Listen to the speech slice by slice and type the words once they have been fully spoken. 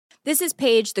This is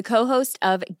Paige, the co-host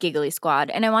of Giggly Squad,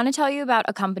 and I want to tell you about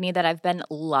a company that I've been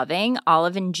loving,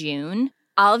 Olive & June.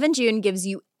 Olive & June gives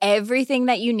you everything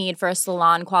that you need for a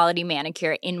salon-quality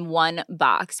manicure in one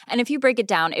box. And if you break it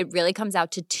down, it really comes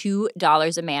out to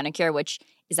 $2 a manicure, which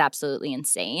is absolutely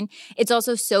insane. It's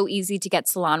also so easy to get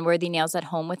salon-worthy nails at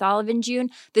home with Olive & June.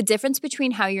 The difference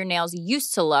between how your nails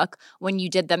used to look when you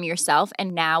did them yourself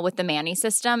and now with the Mani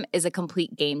system is a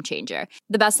complete game changer.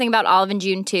 The best thing about Olive &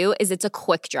 June, too, is it's a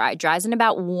quick dry. Dries in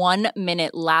about 1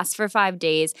 minute, lasts for 5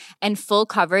 days, and full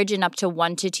coverage in up to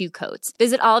 1 to 2 coats.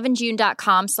 Visit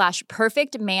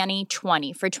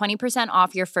oliveandjune.com/perfectmani20 for 20%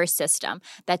 off your first system.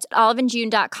 That's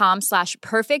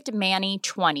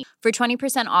oliveandjune.com/perfectmani20 for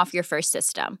 20% off your first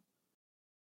system.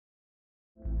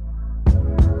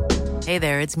 Hey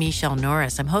there, it's Michelle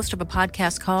Norris. I'm host of a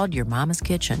podcast called Your Mama's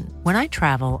Kitchen. When I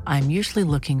travel, I'm usually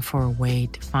looking for a way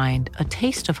to find a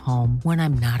taste of home when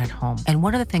I'm not at home. And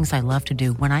one of the things I love to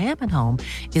do when I am at home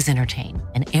is entertain.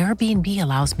 And Airbnb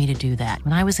allows me to do that.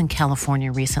 When I was in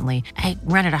California recently, I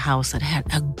rented a house that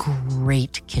had a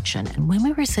great kitchen. And when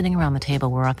we were sitting around the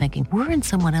table, we were all thinking, we're in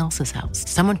someone else's house.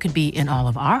 Someone could be in all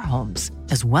of our homes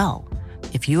as well.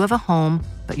 If you have a home,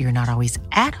 but you're not always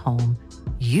at home,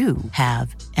 you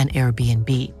have an Airbnb.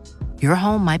 Your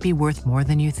home might be worth more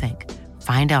than you think.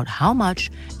 Find out how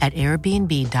much at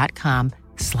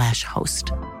airbnb.com/host.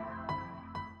 Whose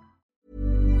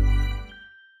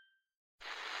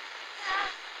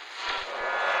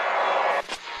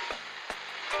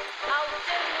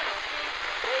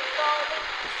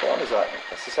phone is that?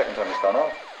 That's the second time it's gone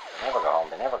off. They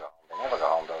never go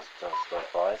home, those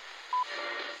boys.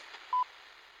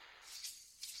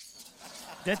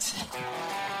 That's...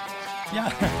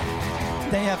 Yeah,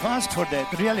 they have asked for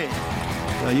that, really.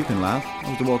 You can laugh. It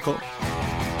was the World Cup.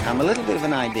 I'm a little bit of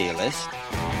an idealist,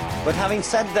 but having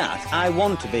said that, I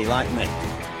want to be like me.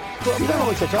 You don't know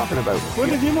what you're talking about.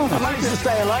 What did you know? I managed to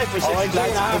stay alive for 16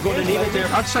 hours. I'm going to leave it there.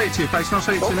 I'd say it to your face, and I'll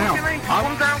say it to you now.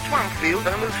 Come down Swansfield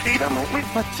and we'll see them, won't we?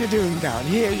 What you doing down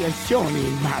here, you shawny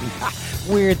man?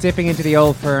 We're dipping into the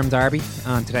Old Firm derby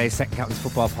on today's Second Captain's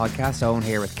Football Podcast. Owen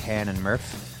here with Ken and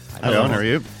Murph. Hello, how are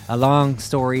you? A long,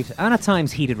 storied, and at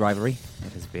times heated rivalry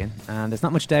it has been. And there's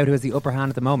not much doubt who has the upper hand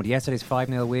at the moment. Yesterday's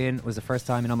 5-0 win was the first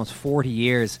time in almost 40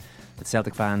 years that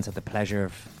Celtic fans had the pleasure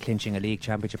of clinching a league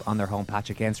championship on their home patch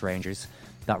against Rangers.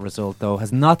 That result, though,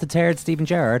 has not deterred Steven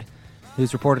Gerrard,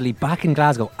 who's reportedly back in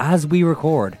Glasgow as we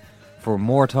record for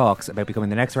more talks about becoming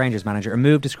the next Rangers manager, a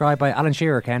move described by Alan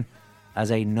Shearer, Ken,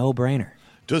 as a no-brainer.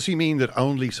 Does he mean that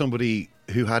only somebody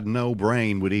who had no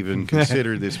brain would even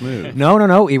consider this move?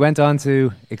 No. He went on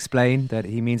to explain that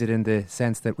he means it in the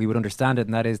sense that we would understand it,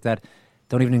 and that is that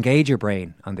don't even engage your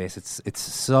brain on this. It's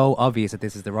so obvious that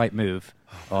this is the right move.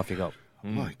 Off you go.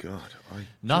 My God.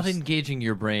 Not engaging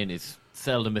your brain is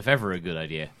seldom, if ever, a good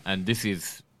idea. And this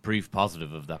is proof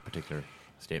positive of that particular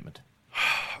statement.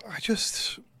 I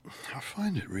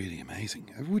find it really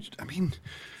amazing. I mean,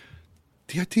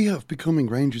 the idea of becoming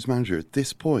Rangers manager at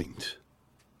this point,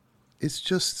 it's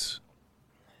just...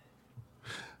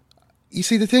 You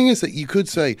see, the thing is that you could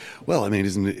say, well, I mean,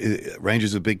 isn't it,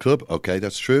 Rangers a big club? Okay,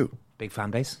 that's true. Big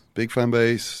fan base. Big fan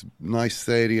base, nice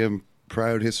stadium,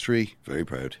 proud history, very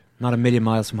proud. Not a million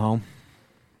miles from home.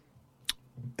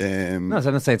 No, so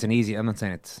I'm not saying it's an easy. I'm not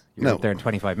saying you're No. up there in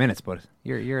 25 minutes, but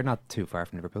you're not too far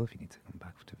from Liverpool if you need to come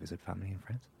back to visit family and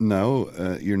friends. No,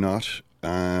 you're not.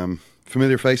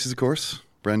 Familiar faces, of course.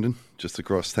 Brendan, just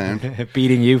across town.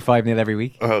 Beating you 5-0 every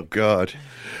week. Oh, God.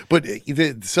 But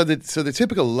so the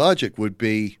typical logic would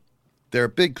be they're a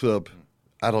big club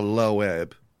at a low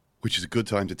ebb, which is a good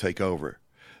time to take over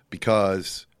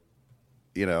because,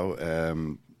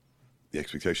 the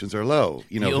expectations are low.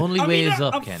 The only way is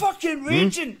up, Ken. Fucking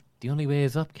region. The only way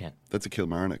is up, Ken. That's a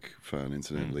Kilmarnock fan,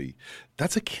 incidentally.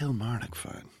 That's a Kilmarnock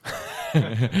fan.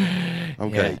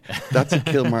 Okay, that's a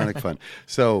Kilmarnock fan.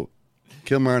 So,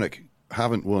 Kilmarnock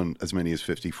haven't won as many as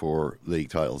 54 league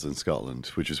titles in Scotland,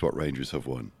 which is what Rangers have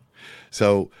won.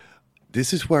 So,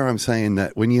 this is where I'm saying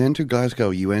that when you enter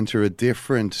Glasgow, you enter a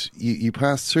different... You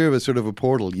pass through a sort of a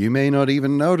portal. You may not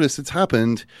even notice it's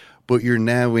happened, but you're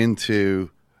now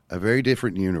into a very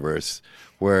different universe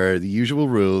where the usual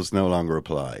rules no longer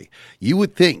apply. You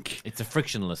would think... It's a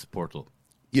frictionless portal.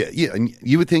 Yeah, and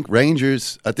you would think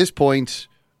Rangers, at this point,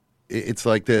 it's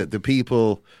like the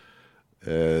people,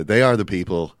 they are the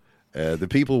people. The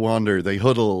people wander, they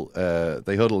huddle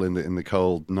in the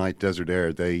cold night desert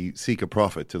air. They seek a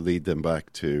prophet to lead them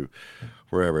back to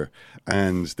wherever.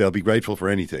 And they'll be grateful for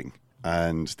anything.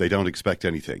 And they don't expect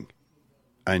anything.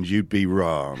 And you'd be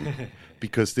wrong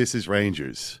because this is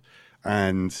Rangers.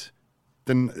 And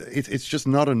then it's just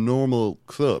not a normal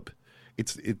club.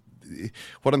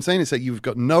 what I'm saying is that you've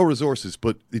got no resources,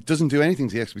 but it doesn't do anything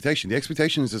to the expectation. The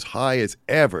expectation is as high as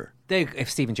ever. If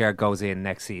Steven Gerrard goes in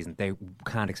next season, they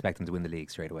can't expect him to win the league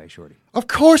straight away, surely. Of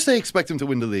course they expect him to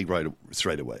win the league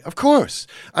straight away. Of course.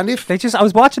 And if I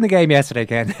was watching the game yesterday,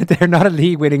 Ken. They're not a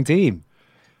league-winning team.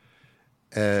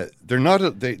 They are not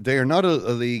a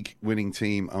league-winning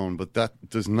team, Owen, but that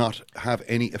does not have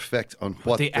any effect on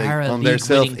what on their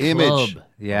self-image. Club.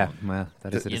 Yeah, well,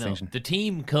 that is a distinction. The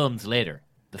team comes later.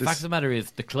 The fact of the matter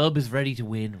is, the club is ready to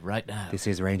win right now. This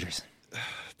is Rangers.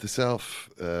 The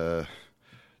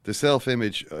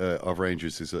self-image of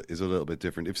Rangers is a little bit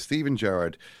different. If Steven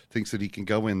Gerrard thinks that he can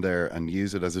go in there and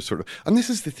use it as a sort of, and this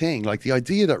is the thing, like the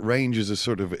idea that Rangers is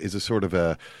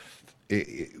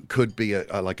it could be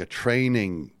like a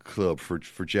training club for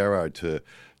Gerrard to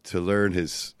learn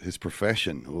his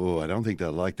profession. Oh, I don't think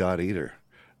they'll like that either.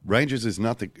 Rangers is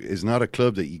not a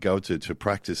club that you go to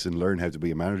practice and learn how to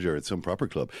be a manager at some proper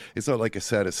club. It's not like a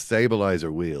set of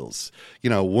stabilizer wheels,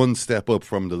 one step up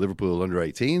from the Liverpool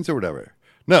under-18s or whatever.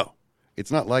 No,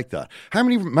 it's not like that. How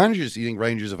many managers do you think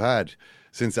Rangers have had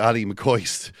since Ali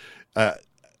McCoist,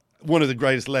 one of the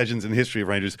greatest legends in the history of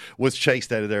Rangers, was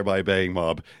chased out of there by a baying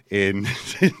mob in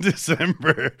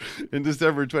December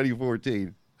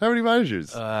 2014? How many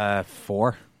managers?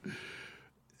 4.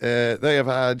 They have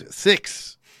had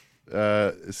 6.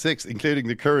 6, including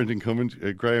the current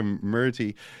incumbent, Graham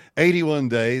Murty. 81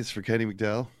 days for Kenny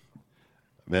McDowell.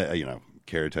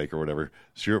 Caretaker or whatever.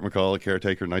 Stuart McCall,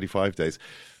 caretaker, 95 days.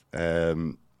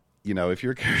 If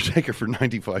you're a caretaker for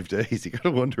 95 days, you got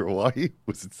to wonder why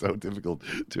was it so difficult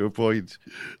to appoint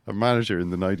a manager in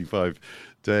the 95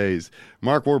 days.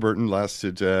 Mark Warburton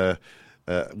lasted 1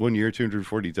 year,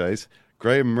 240 days.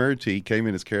 Graham Murty came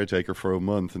in as caretaker for a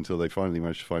month until they finally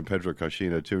managed to find Pedro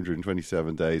Caixinha,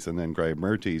 227 days, and then Graham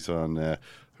Murty's on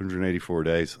 184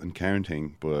 days and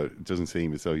counting, but it doesn't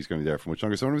seem as though he's going to be there for much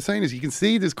longer. So what I'm saying is you can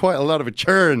see there's quite a lot of a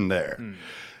churn there.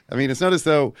 I mean, it's not as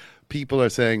though people are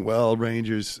saying, well,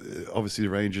 Rangers, obviously the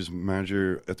Rangers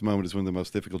manager at the moment is one of the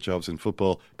most difficult jobs in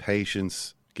football.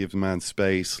 Patience, give the man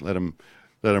space, let him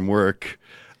work.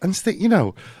 And,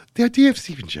 the idea of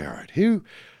Steven Gerrard, who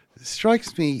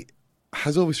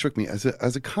has always struck me as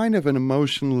a kind of an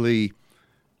emotionally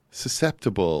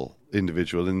susceptible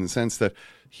individual, in the sense that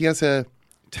he has a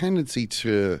tendency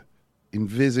to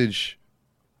envisage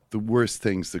the worst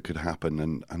things that could happen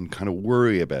and kind of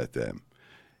worry about them.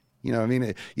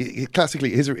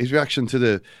 Classically, his reaction to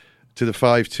the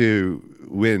 5-2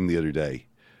 win the other day,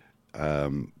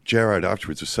 Gerrard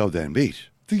afterwards was so downbeat.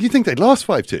 You think they'd lost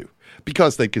 5-2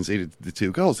 because they conceded the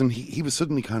 2 goals, and he was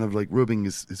suddenly kind of like rubbing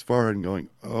his forehead and going,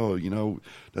 "Oh,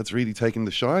 that's really taking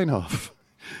the shine off."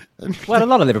 Well, a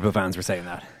lot of Liverpool fans were saying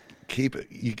that. Keep it.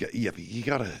 You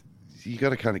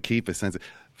gotta kind of keep a sense of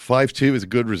 5-2 is a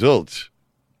good result.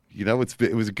 It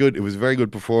was a very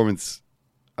good performance.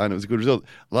 And it was a good result.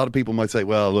 A lot of people might say,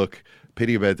 well, look,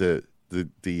 pity about the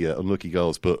unlucky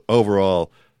goals, but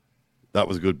overall, that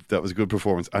was a good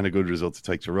performance and a good result to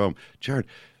take to Rome. Gerrard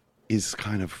is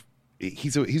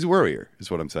he's a worrier,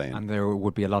 is what I'm saying. And there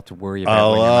would be a lot to worry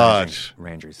about when you're managing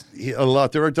Rangers. A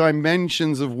lot. There are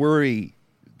dimensions of worry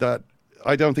that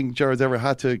I don't think Gerrard's ever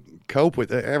had to cope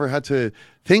with, ever had to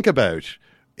think about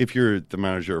if you're the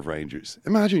manager of Rangers.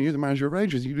 Imagine you're the manager of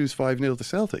Rangers, you lose 5-0 to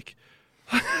Celtic.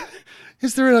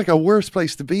 Is there like a worse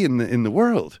place to be in the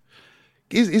world?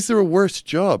 Is there a worse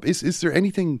job? Is there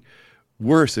anything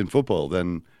worse in football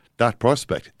than that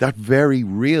prospect, that very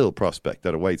real prospect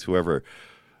that awaits whoever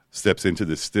steps into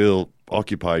the still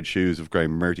occupied shoes of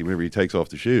Graham Murty? Whenever he takes off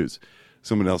the shoes,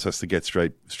 someone else has to get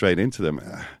straight into them.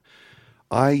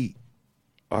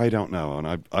 I don't know, and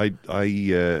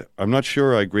I'm not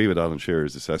sure I agree with Alan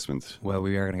Shearer's assessment. Well,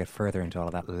 we are going to get further into all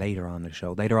of that later on in the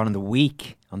show. Later on in the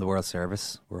week on the World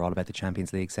Service, we're all about the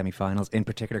Champions League semi-finals. In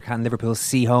particular, can Liverpool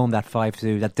see home that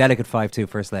delicate 5-2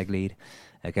 first leg lead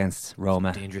against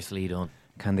Roma? Dangerous lead on.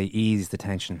 Can they ease the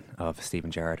tension of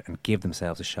Steven Gerrard and give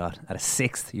themselves a shot at a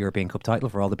 6th European Cup title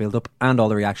for all the build-up and all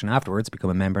the reaction afterwards?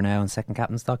 Become a member now on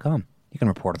secondcaptains.com. You can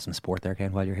report on some sport there,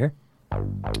 Ken, while you're here.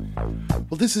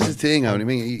 Well, this is the thing, I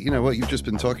mean, what you've just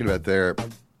been talking about there.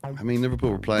 I mean,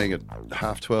 Liverpool were playing at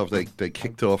 12:30. They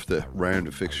kicked off the round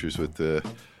of fixtures with the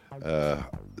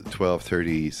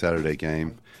 12:30 Saturday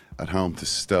game at home to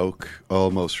Stoke,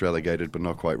 almost relegated but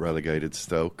not quite relegated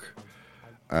Stoke.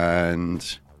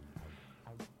 And,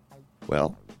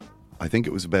 well, I think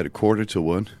it was about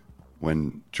 1:15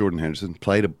 when Jordan Henderson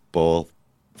played a ball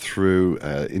through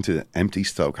into the empty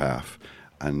Stoke half,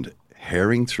 and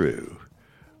herring through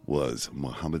was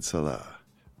Mohamed Salah,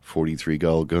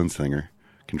 43-goal gunslinger,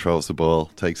 controls the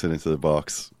ball, takes it into the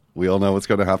box. We all know what's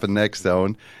going to happen next,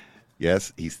 Owen.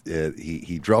 Yes,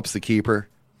 he drops the keeper,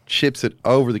 chips it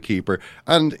over the keeper,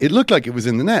 and it looked like it was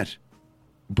in the net,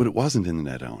 but it wasn't in the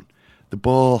net, Owen. The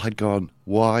ball had gone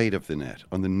wide of the net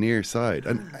on the near side.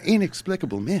 An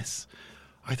inexplicable miss.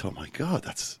 I thought, my God,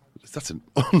 that's an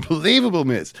unbelievable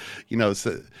miss. You know,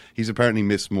 so he's apparently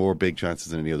missed more big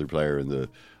chances than any other player in the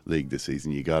league this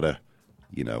season. You gotta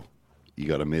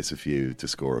miss a few to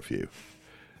score a few.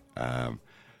 But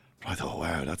I thought,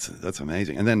 wow, that's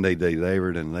amazing. And then they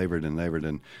laboured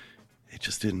and it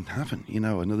just didn't happen. You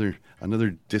know,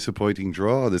 another disappointing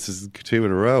draw. This is 2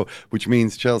 in a row, which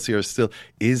means Chelsea are still.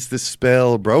 Is the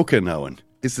spell broken, Owen?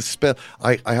 Is the spell?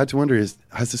 I had to wonder: has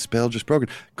the spell just broken?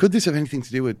 Could this have anything to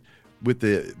do with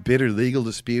the bitter legal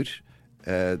dispute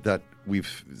that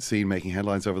we've seen making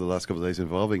headlines over the last couple of days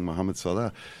involving Mohamed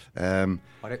Salah?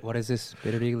 What is this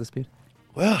bitter legal dispute?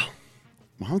 Well,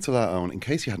 Mohamed Salah, Owen, in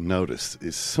case you hadn't noticed,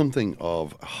 is something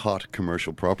of a hot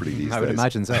commercial property these days. I would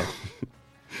imagine so.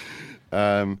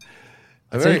 So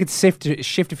you could shift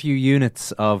a few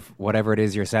units of whatever it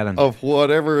is you're selling. Of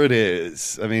whatever it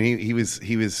is. I mean, he was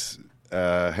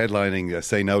headlining a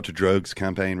Say No to Drugs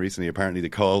campaign recently. Apparently, the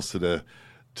calls to the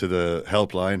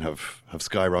helpline have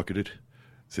skyrocketed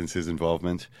since his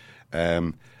involvement.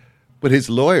 But his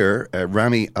lawyer,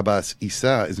 Rami Abbas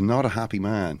Issa, is not a happy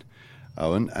man,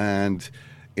 Owen, and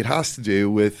it has to do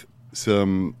with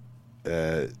some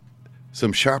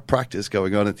sharp practice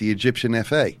going on at the Egyptian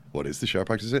FA. What is the sharp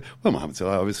practice? Well, Mohamed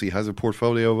Salah obviously has a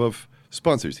portfolio of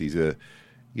sponsors. He's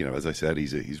as I said,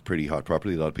 he's pretty hot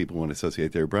property. A lot of people want to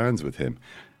associate their brands with him.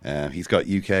 He's got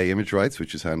UK image rights,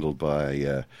 which is handled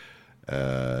by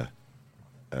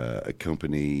a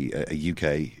company, a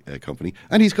UK company,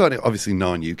 and he's got obviously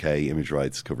non-UK image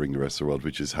rights covering the rest of the world,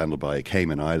 which is handled by a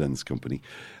Cayman Islands company.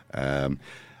 And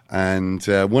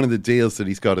one of the deals that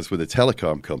he's got is with a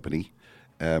telecom company.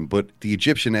 But the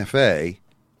Egyptian FA,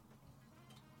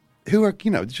 who are,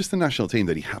 just the national team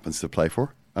that he happens to play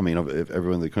for. I mean, if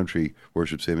everyone in the country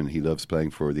worships him and he loves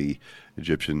playing for the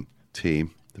Egyptian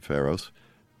team, the Pharaohs.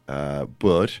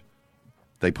 But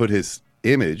they put his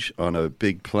image on a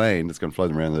big plane that's going to fly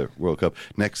them around the World Cup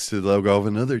next to the logo of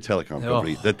another telecom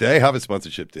company that they have a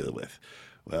sponsorship deal with.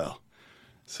 Well,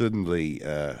 suddenly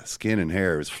skin and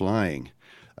hair is flying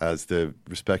as the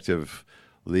respective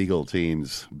legal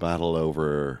teams battle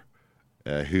over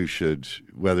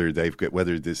whether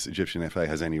this Egyptian FA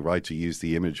has any right to use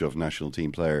the image of national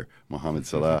team player Mohamed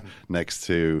Salah next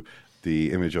to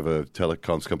the image of a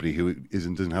telecoms company who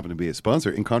doesn't happen to be a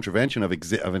sponsor, in contravention of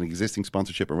an existing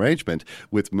sponsorship arrangement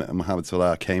with Mohamed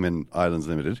Salah Cayman Islands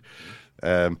Limited.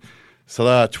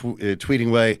 Salah tweeting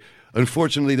away,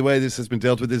 "Unfortunately, the way this has been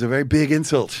dealt with is a very big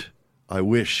insult. I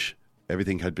wish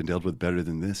everything had been dealt with better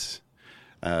than this."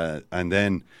 And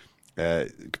then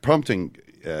prompting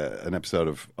an episode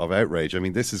of outrage. I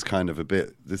mean, this is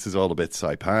all a bit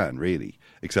Saipan, really,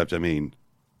 except, I mean,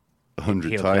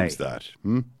 100 times that.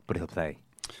 But he'll play.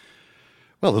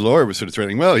 Well, the lawyer was sort of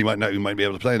threatening, well, he might be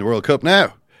able to play in the World Cup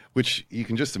now, which you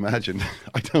can just imagine,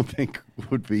 I don't think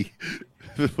would be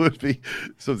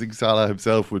something Salah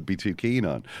himself would be too keen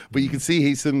on. But you can see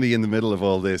he's suddenly in the middle of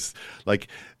all this, like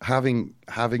having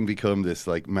become this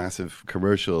like massive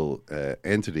commercial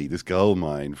entity, this gold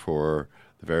mine for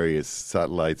the various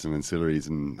satellites and ancillaries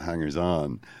and hangers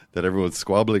on, that everyone's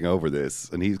squabbling over this,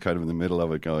 and he's kind of in the middle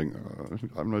of it going,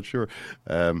 I'm not sure.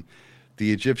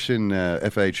 The Egyptian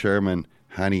FA chairman,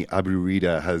 Hani Abu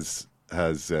Rida, has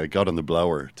got on the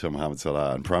blower to Mohamed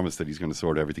Salah and promised that he's going to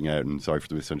sort everything out, and sorry for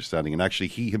the misunderstanding. And actually,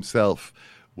 he himself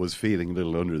was feeling a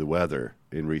little under the weather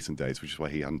in recent days, which is why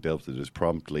he hadn't dealt with it as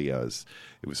promptly as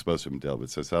it was supposed to have been dealt with.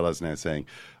 So Salah's now saying,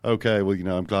 okay, well,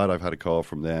 I'm glad I've had a call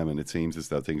from them, and it seems as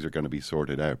though things are going to be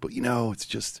sorted out. But, it's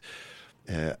just,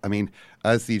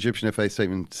 as the Egyptian FA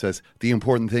statement says, the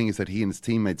important thing is that he and his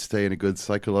teammates stay in a good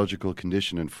psychological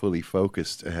condition and fully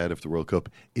focused ahead of the World Cup.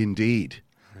 Indeed.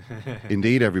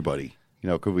 Indeed, everybody.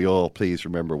 Could we all please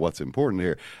remember what's important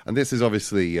here? And this is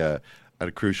obviously at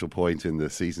a crucial point in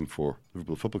the season for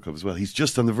Liverpool Football Club as well. He's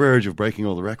just on the verge of breaking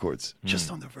all the records.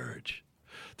 Just on the verge.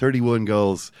 31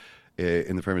 goals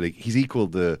in the Premier League. He's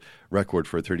equalled the record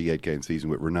for a 38-game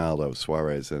season with Ronaldo,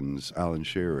 Suarez and Alan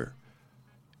Shearer.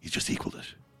 He's just equalled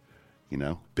it.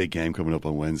 Big game coming up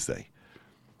on Wednesday.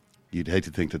 You'd hate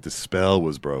to think that the spell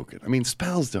was broken. I mean,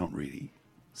 spells. It's not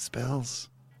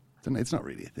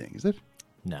really a thing, is it?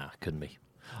 Nah, couldn't be.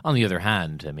 On the other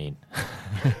hand, I mean,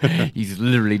 he's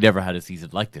literally never had a season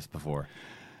like this before.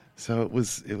 So it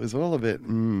was all a bit,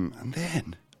 and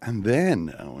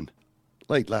then, Owen,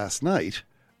 late last night,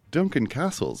 Duncan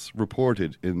Castles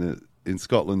reported in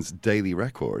Scotland's Daily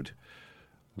Record,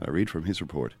 and I read from his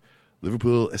report,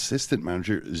 Liverpool assistant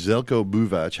manager Željko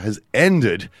Buvac has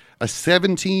ended a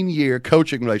 17-year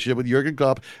coaching relationship with Jurgen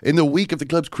Klopp in the week of the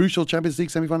club's crucial Champions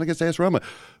League semi-final against AS Roma.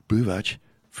 Buvac,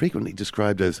 frequently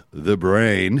described as the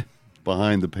brain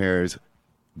behind the pair's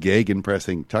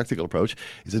gegenpressing tactical approach,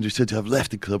 is understood to have left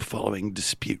the club following a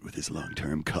dispute with his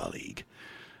long-term colleague.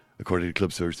 According to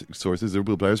club sources,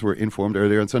 Liverpool players were informed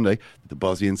earlier on Sunday that the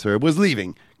Bosnian Serb was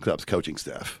leaving Klopp's coaching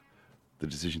staff. The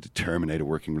decision to terminate a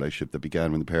working relationship that began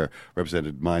when the pair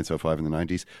represented Mainz 05 in the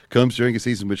 90s comes during a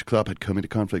season in which Klopp had come into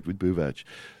conflict with Buvac.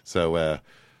 So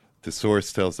the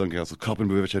source tells Duncan Castle Klopp and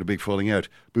Buvac had a big falling out.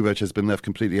 Buvac has been left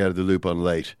completely out of the loop on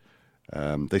late.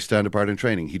 They stand apart in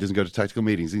training. He doesn't go to tactical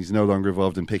meetings. He's no longer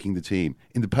involved in picking the team.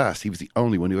 In the past, he was the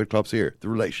only one who had Klopp's ear. The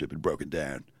relationship had broken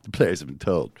down. The players have been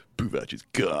told Buvac is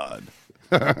gone.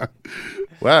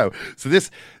 Wow. So the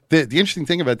interesting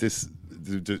thing about this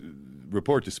the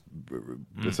report,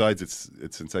 besides its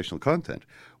sensational content,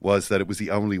 was that it was the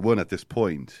only one at this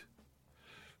point.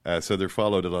 So there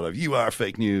followed a lot of "you are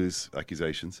fake news"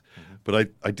 accusations. Mm-hmm.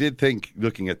 But I did think,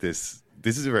 looking at this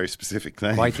is a very specific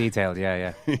claim. Quite detailed,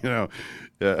 yeah.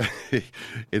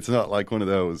 It's not like one of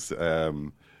those,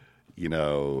 it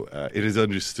is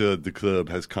understood the club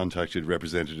has contacted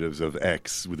representatives of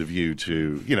X with a view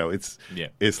to,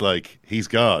 it's like he's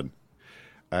gone.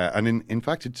 And in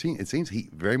fact, it seems he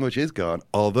very much is gone,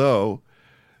 although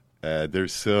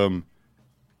there's some...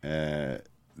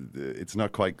 it's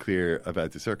not quite clear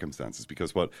about the circumstances,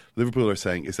 because what Liverpool are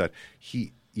saying is that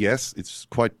yes, it's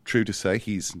quite true to say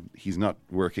he's not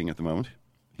working at the moment.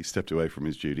 He's stepped away from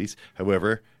his duties.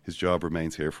 However, his job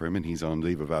remains here for him, and he's on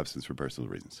leave of absence for personal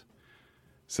reasons.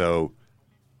 So,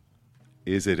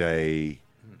 is it a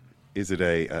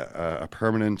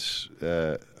permanent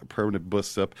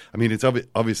bust up? I mean, it's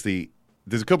obviously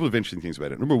there's a couple of interesting things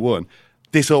about it. Number one,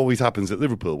 this always happens at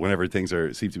Liverpool whenever things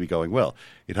seem to be going well.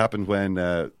 It happened when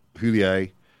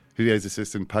Houlier's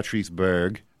assistant Patrice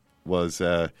Berg was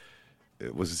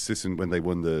assistant when they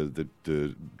won the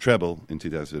treble in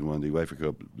 2001, the UEFA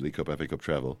Cup, League Cup, FA Cup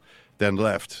treble, then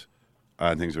left,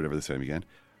 and things were never the same again.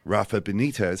 Rafa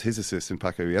Benitez, his assistant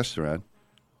Paco Ayestarán,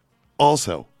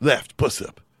 also left, bus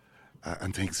up,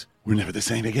 and things were never the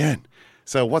same again.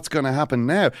 So what's going to happen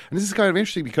now? And this is kind of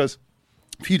interesting because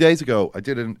a few days ago I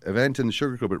did an event in the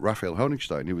Sugar Club with Raphael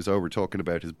Honigstein, who was over talking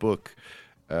about his book.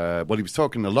 He was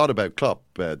talking a lot about Klopp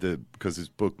because his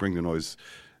book, Bring the Noise,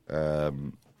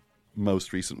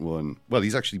 most recent one. Well,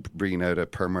 he's actually bringing out a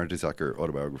Per Mertesacker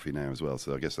autobiography now as well,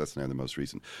 so I guess that's now the most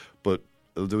recent. But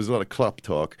there was a lot of Klopp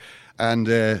talk, and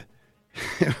it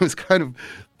was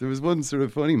there was one sort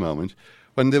of funny moment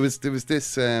when there was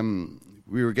this.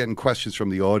 We were getting questions from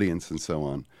the audience and so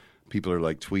on. People are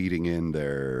like tweeting in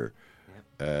their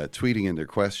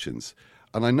questions,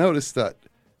 and I noticed that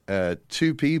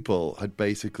two people had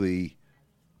basically.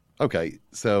 Okay,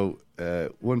 so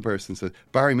one person says,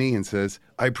 Barry Meehan says,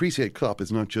 I appreciate Klopp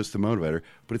is not just a motivator,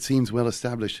 but it seems well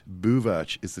established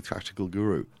Buvac is the tactical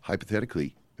guru.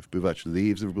 Hypothetically, if Buvac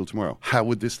leaves Liverpool tomorrow, how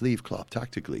would this leave Klopp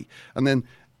tactically? And then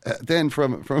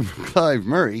from Clive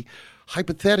Murray,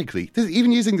 hypothetically,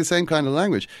 even using the same kind of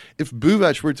language, if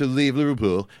Buvac were to leave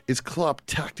Liverpool, is Klopp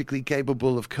tactically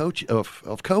capable of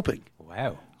coping?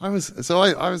 Wow. I was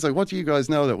like, what do you guys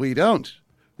know that we don't?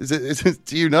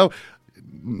 Do you know?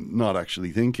 Not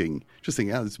actually thinking, just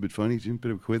thinking, this is a bit funny, a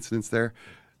bit of a coincidence there.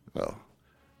 Well,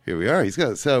 here we are.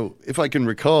 So if I can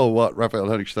recall what Raphael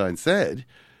Honigstein said,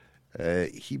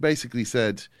 he basically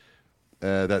said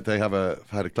that they have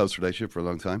had a close relationship for a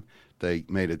long time. They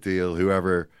made a deal.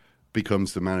 Whoever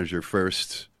becomes the manager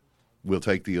first will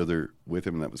take the other with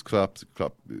him, and that was Klopp.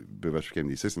 Buvac became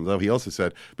the assistant. Though he also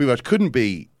said Buvac couldn't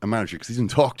be a manager because he doesn't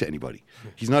talk to anybody.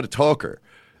 He's not a talker.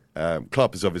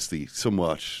 Klopp is obviously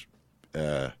somewhat...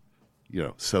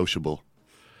 sociable.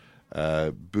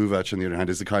 Buvac, on the other hand,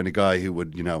 is the kind of guy who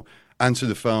would, answer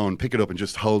the phone, pick it up, and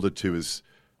just hold it to his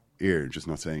ear, just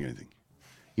not saying anything.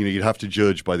 You'd have to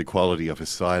judge by the quality of his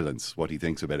silence what he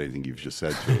thinks about anything you've just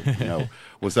said to him.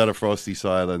 Was that a frosty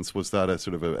silence? Was that a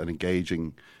sort of an engaged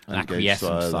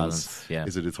silence? Yeah.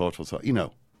 Is it a thoughtful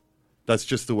silence? That's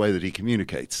just the way that he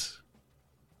communicates.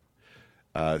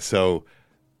 So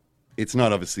it's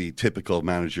not obviously typical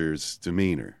manager's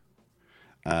demeanour.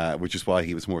 Which is why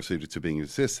he was more suited to being an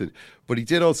assistant. But he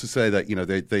did also say that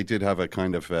they did have a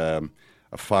kind of a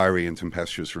fiery and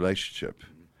tempestuous relationship,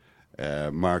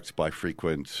 marked by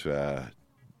frequent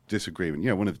disagreement.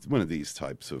 One of these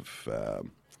types of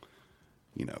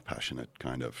passionate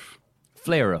kind of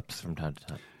flare-ups from time to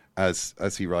time.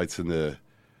 As he writes in the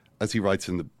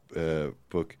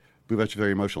book, Buvac is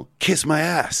very emotional. Kiss my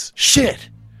ass, shit.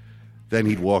 Then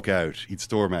he'd walk out. He'd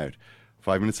storm out.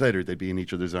 5 minutes later, they'd be in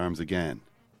each other's arms again.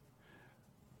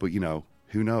 But, you know,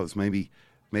 who knows? Maybe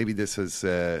this has,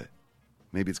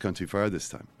 maybe it's gone too far this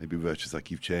time. Maybe Vujovic is like,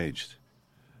 you've changed.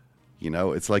 You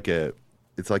know, it's like an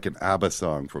ABBA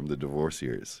song from the divorce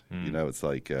years. You know, it's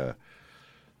like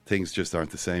things just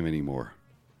aren't the same anymore.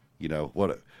 You know,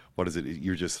 what is it?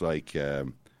 You're just like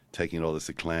taking all this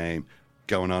acclaim,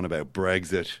 going on about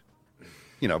Brexit.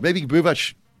 You know, maybe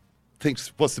Vujovic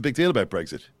thinks, what's the big deal about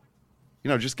Brexit? You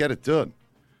know, just get it done.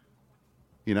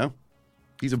 You know?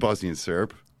 He's a Bosnian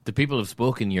Serb. The people have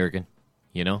spoken, Jurgen.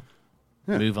 You know?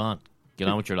 Yeah. Move on. Get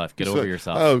on with your life. Get over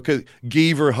yourself. Oh, because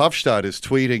Guy Verhofstadt is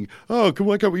tweeting, oh,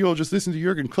 why can't we all just listen to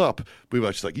Jurgen Klopp?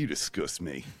 Bubac's like, you disgust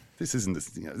me. This isn't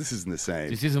the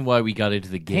same. This isn't why we got into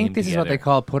the game. I think this together. is what they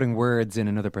call putting words in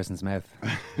another person's mouth.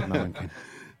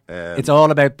 It's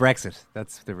all about Brexit.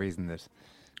 That's the reason that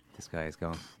this guy is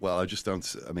going. Well, I just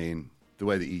don't. I mean, the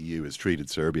way the EU has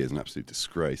treated Serbia is an absolute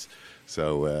disgrace.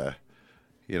 So,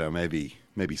 you know, maybe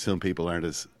some people aren't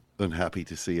as unhappy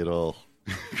to see it all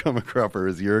come a cropper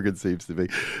as Jurgen seems to be.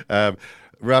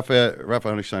 Rafa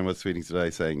Honigstein was tweeting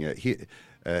today saying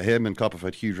him and Klopp have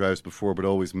had huge rows before, but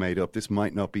always made up. This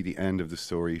might not be the end of the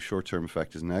story. Short-term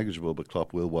effect is negligible, but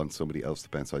Klopp will want somebody else to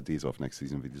bounce ideas off next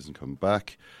season if he doesn't come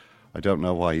back. I don't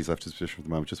know why he's left his position for the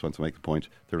moment. Just want to make the point.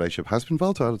 The relationship has been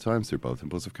volatile at times. They're both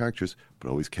impulsive characters, but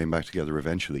always came back together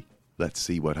eventually. Let's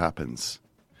see what happens.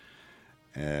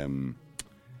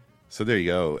 So there you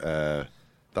go.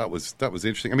 That was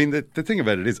interesting. I mean, the thing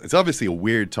about it is, it's obviously a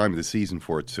weird time of the season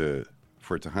for it to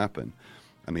happen.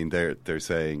 I mean, they're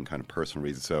saying kind of personal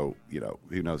reasons. So, you know,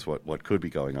 who knows what could be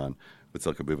going on with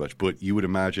Zlatko Vujovic. But you would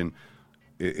imagine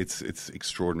it's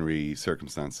extraordinary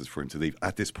circumstances for him to leave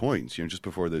at this point. You know, just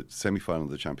before the semi-final of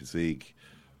the Champions League.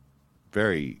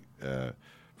 Very,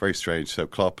 very strange. So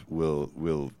Klopp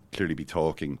will clearly be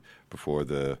talking before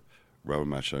the Roma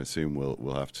match. I assume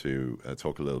we'll have to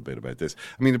talk a little bit about this.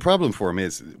 I mean, the problem for him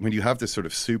is when you have this sort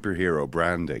of superhero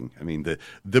branding. I mean,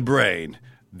 the brain,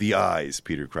 the eyes,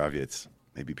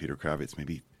 maybe Peter Kravitz,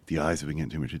 maybe the eyes have been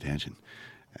getting too much attention.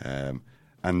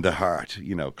 And the heart,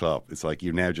 you know, Klopp. It's like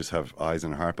you now just have eyes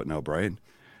and a heart but no brain.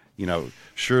 You know,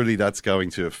 surely that's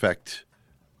going to affect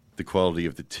the quality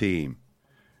of the team.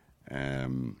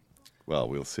 Well,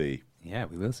 we'll see. Yeah,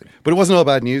 we will see. But it wasn't all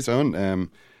bad news,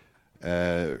 Owen.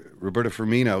 Roberto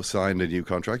Firmino signed a new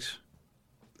contract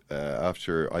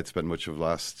after I'd spent much of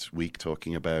last week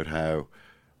talking about how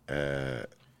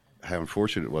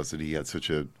unfortunate it was that he had such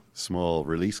a small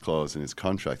release clause in his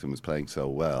contract and was playing so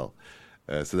well.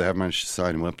 So they have managed to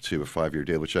sign him up to a 5-year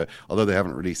deal, which although they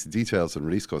haven't released the details on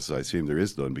release clauses, I assume there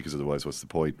is none, because otherwise what's the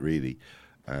point really?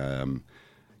 So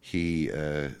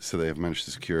they have managed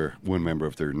to secure one member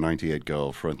of their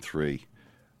 98-goal front three,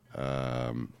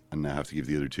 and now have to give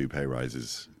the other two pay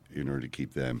rises in order to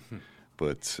keep them.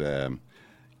 But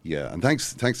yeah, and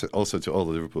thanks also to all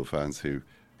the Liverpool fans who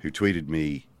tweeted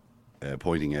me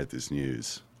pointing out this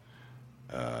news.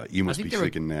 You must be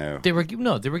sickened now. They were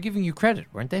giving you credit,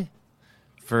 weren't they,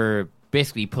 for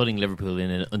basically putting Liverpool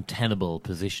in an untenable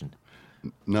position.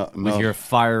 No, with your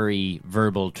fiery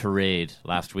verbal tirade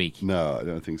last week. No, I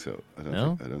don't think so. I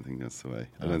don't think that's the way.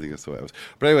 Oh. I don't think that's the way it was.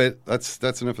 But anyway,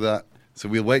 that's enough of that. So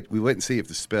we'll wait and see if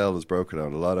the spell is broken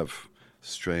on. A lot of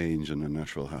strange and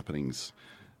unnatural happenings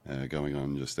going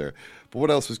on just there. But what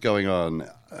else was going on?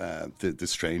 The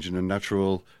strange and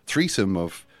unnatural threesome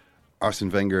of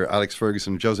Arsene Wenger, Alex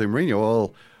Ferguson, and Jose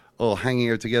Mourinho all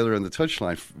hanging out together on the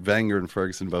touchline. Wenger and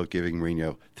Ferguson both giving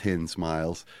Mourinho thin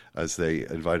smiles as they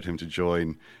invited him to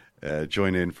join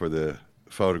in for the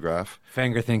photograph.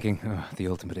 Wenger thinking, oh, the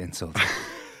ultimate insult.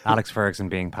 Alex Ferguson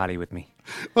being Paddy with me.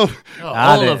 All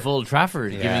of Old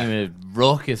Trafford giving him a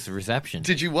raucous reception.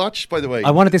 Did you watch, by the way?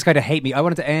 I wanted this guy to hate me. I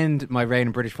wanted to end my reign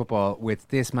in British football with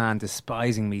this man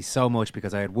despising me so much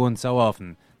because I had won so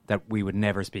often that we would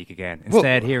never speak again.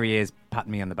 Instead, here he is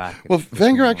patting me on the back. Well,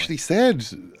 Wenger actually said,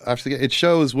 it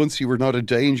shows once you were not a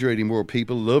danger anymore,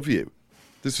 people love you.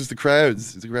 This was the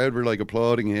crowds. The crowd were like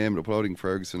applauding him and applauding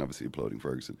Ferguson, obviously applauding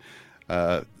Ferguson.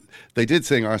 They did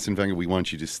sing Arsene Wenger, we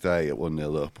want you to stay at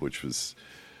 1-0 up, which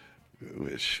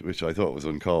I thought was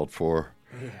uncalled for.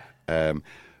 Yeah.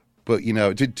 But, you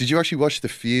know, did you actually watch The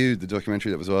Feud, the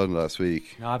documentary that was on last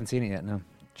week? No, I haven't seen it yet, no.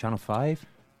 Channel 5?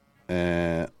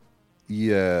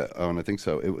 Yeah, and I think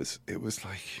so. It was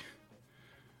like,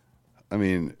 I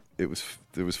mean, there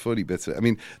was funny bits. I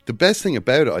mean, the best thing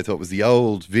about it, I thought, was the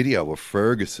old video of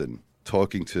Ferguson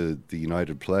talking to the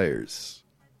United players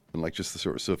and like just the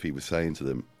sort of stuff he was saying to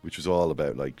them, which was all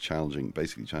about like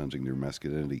basically challenging their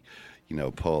masculinity. You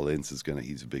know, Paul Ince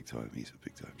he's a big time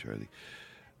Charlie.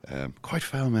 Quite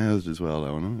foul-mouthed as well,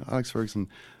 though. Alex Ferguson,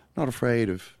 not afraid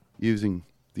of using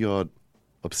the odd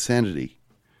obscenity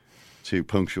to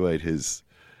punctuate his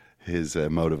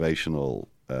motivational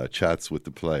chats with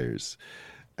the players.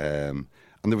 And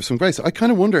there was some great. So I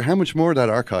kind of wonder how much more of that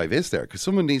archive is there, because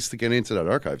someone needs to get into that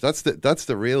archive. That's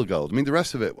the real gold. I mean, the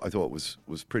rest of it I thought was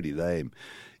pretty lame.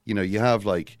 You know, you have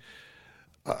like,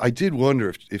 I did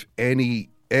wonder if any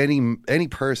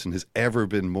person has ever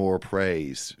been more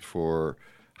praised for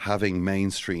having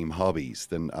mainstream hobbies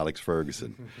than Alex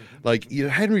Ferguson. Like, you know,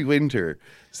 Henry Winter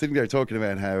sitting there talking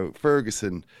about how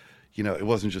Ferguson, you know, it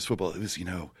wasn't just football. It was, you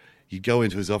know, you'd go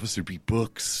into his office, there'd be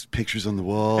books, pictures on the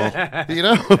wall, you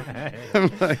know.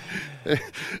 I'm like,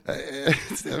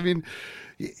 I mean,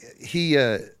 he.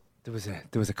 There was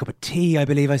a cup of tea, I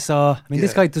believe I saw. I mean,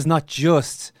 this guy does not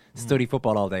just study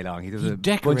football all day long. He does He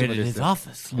decorated his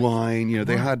office. Wine, you know,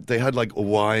 they had like a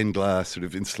wine glass sort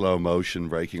of in slow motion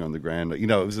breaking on the ground. You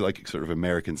know, it was like sort of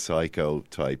American Psycho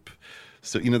type.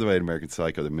 So, you know, the way in American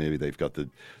Psycho, that maybe they've got the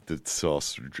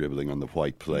sauce sort of dribbling on the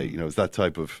white plate. You know, it's that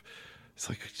type of. It's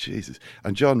like, Jesus.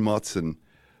 And John Motson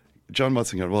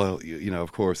going, well, you know,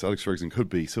 of course, Alex Ferguson could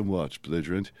be somewhat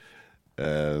belligerent.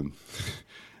 And,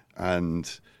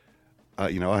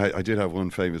 you know, I did have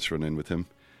one famous run-in with him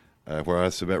where I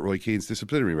asked about Roy Keane's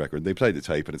disciplinary record. They played the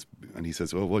tape, and he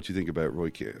says, well, what do you think about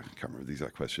Roy Keane? I can't remember the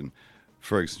exact question.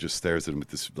 Ferguson just stares at him with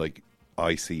this, like,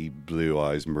 icy, blue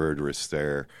eyes, murderous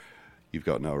stare. You've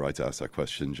got no right to ask that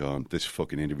question, John. This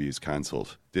fucking interview is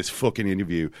cancelled. This fucking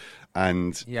interview,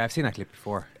 and yeah, I've seen that clip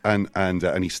before. And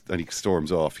he storms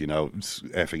off, you know,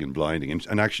 effing and blinding,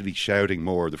 and actually shouting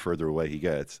more the further away he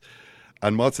gets.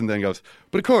 And Motson then goes,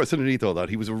 but of course, underneath all that,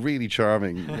 he was a really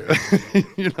charming.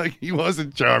 You're like, he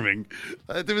wasn't charming.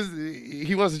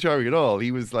 He wasn't charming at all.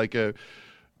 He was like a.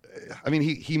 I mean,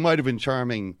 he might have been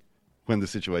charming when the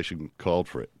situation called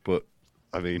for it, but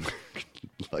I mean.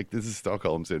 Like, this is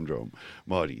Stockholm syndrome,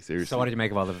 Marty. Seriously. So, what did you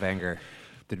make of all the Wenger?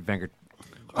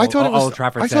 I thought it was. Old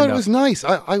Trafford I thought it was nice.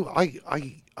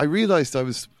 I realised I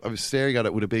was staring at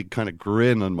it with a big kind of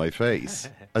grin on my face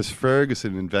as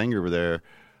Ferguson and Wenger were there,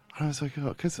 and I was like, oh,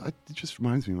 because it just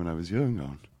reminds me when I was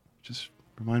young. Just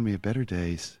remind me of better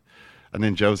days. And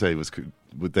then Jose was.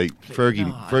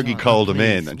 Fergie called him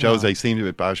in, and Jose seemed a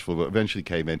bit bashful, but eventually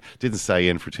came in. Didn't stay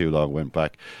in for too long. Went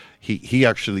back. He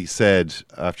actually said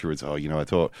afterwards, oh, you know, I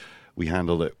thought we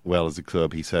handled it well as a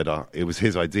club. He said it was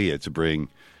his idea to bring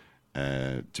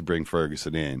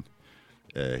Ferguson in.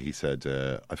 He said,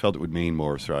 I felt it would mean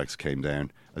more if Sir Alex came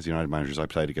down. As United managers, I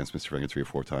played against Mr. Wenger 3 or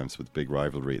 4 times, with big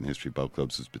rivalry in the history of both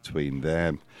clubs was between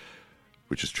them,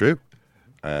 which is true.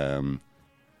 And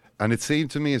it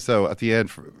seemed to me as though at the end,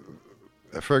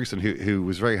 Ferguson, who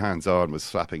was very hands-on, was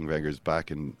slapping Wenger's back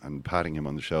and patting him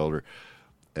on the shoulder,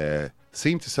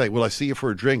 seemed to say, well, I see you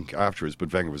for a drink afterwards,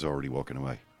 but Wenger was already walking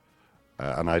away.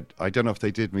 And I don't know if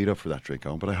they did meet up for that drink,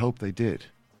 but I hope they did.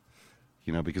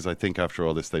 You know, because I think after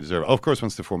all this, they deserve it. Of course,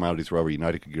 once the formalities were over,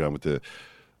 United could get on with the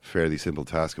fairly simple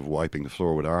task of wiping the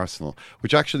floor with Arsenal,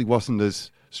 which actually wasn't as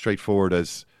straightforward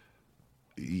as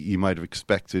you might have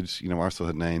expected. You know, Arsenal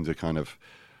had named a kind of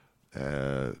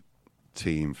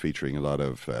team featuring a lot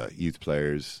of youth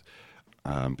players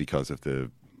because of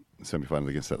the semi-final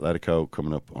against Atletico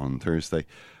coming up on Thursday.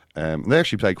 They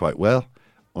actually played quite well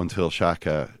until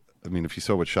Xhaka. I mean, if you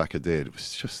saw what Xhaka did, it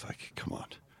was just like, come on,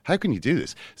 how can you do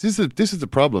this? This is the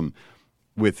problem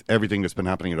with everything that's been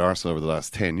happening at Arsenal over the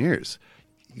last 10 years.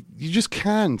 You just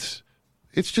can't.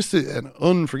 It's just an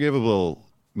unforgivable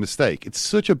mistake. It's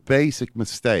such a basic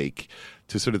mistake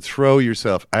to sort of throw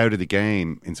yourself out of the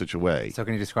game in such a way. So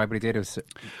can you describe what he did? It was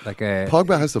like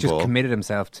Pogba has the ball. Just committed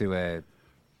himself to a.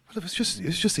 Well, it was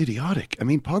just idiotic. I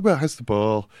mean, Pogba has the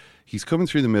ball. He's coming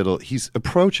through the middle. He's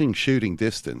approaching shooting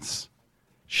distance.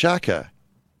 Xhaka,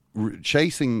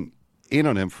 chasing in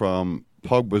on him from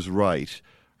Pogba's right,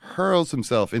 hurls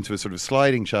himself into a sort of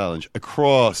sliding challenge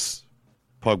across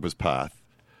Pogba's path.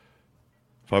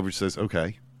 Pogba says,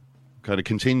 okay. Kind of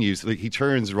continues. Like, he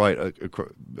turns right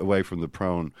away from the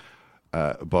prone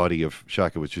body of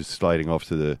Xhaka, which is sliding off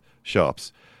to the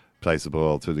shops. Plays the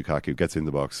ball to Lukaku, gets in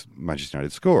the box, Manchester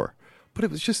United score. But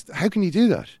it was just, how can you do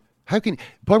that?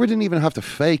 Pogba didn't even have to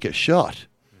fake a shot.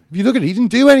 If you look at it, he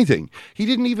didn't do anything. He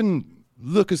didn't even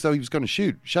look as though he was going to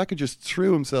shoot. Xhaka just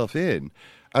threw himself in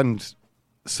and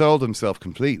sold himself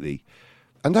completely.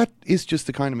 And that is just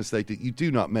the kind of mistake that you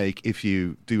do not make if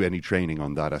you do any training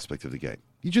on that aspect of the game.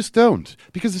 You just don't,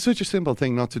 because it's such a simple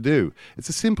thing not to do. It's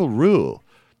a simple rule.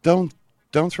 Don't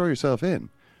throw yourself in.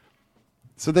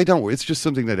 So they don't. It's just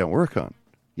something they don't work on.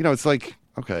 You know, it's like,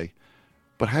 okay,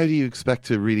 but how do you expect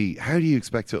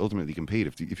to ultimately compete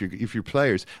if your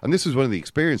players, and this is one of the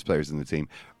experienced players in the team,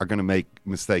 are going to make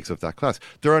mistakes of that class?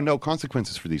 There are no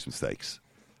consequences for these mistakes.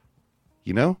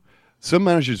 You know, some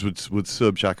managers would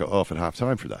sub Xhaka off at half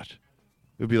time for that.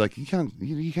 It would be like, you can't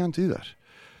do that.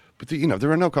 But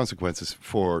there are no consequences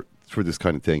for this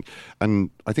kind of thing.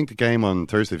 And I think the game on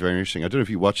Thursday very interesting. I don't know if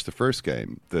you watched the first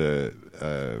game,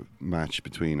 the match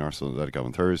between Arsenal and Atletico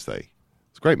on Thursday.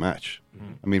 It's a great match.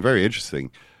 I mean, very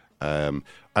interesting.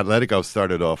 Atletico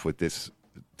started off with the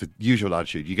usual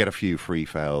attitude. You get a few free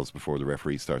fouls before the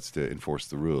referee starts to enforce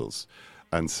the rules.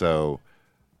 And so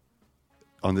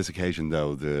on this occasion,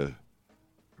 though, the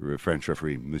French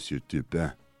referee, Monsieur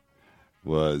Dupin,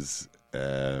 was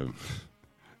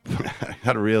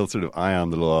had a real sort of eye on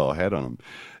the law head on him.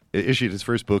 It issued his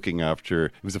first booking after,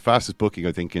 it was the fastest booking,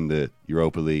 I think, in the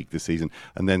Europa League this season,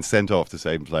 and then sent off the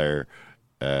same player,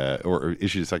 or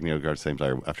issued a second yellow card to the same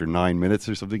player after 9 minutes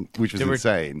or something, which was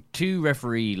insane. Were 2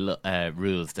 referee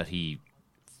rules that he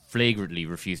flagrantly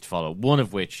refused to follow, one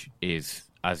of which is,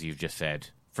 as you've just said,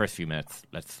 first few minutes,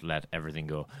 let's let everything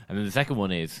go. And then the second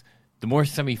one is, the more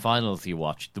semi-finals you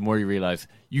watch, the more you realise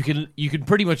you can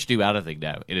pretty much do anything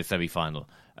now in a semi-final,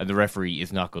 and the referee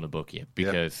is not going to book you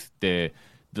because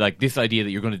this idea that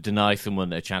you're going to deny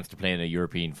someone a chance to play in a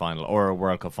European final or a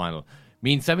World Cup final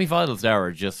means semi-finals now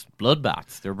are just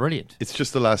bloodbaths. They're brilliant. It's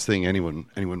just the last thing anyone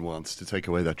wants, to take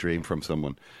away that dream from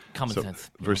someone. Common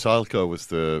sense. Versalco was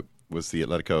the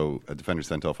Atletico defender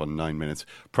sent off on 9 minutes,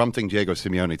 prompting Diego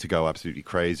Simeone to go absolutely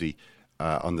crazy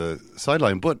on the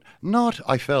sideline, but not,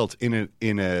 I felt, in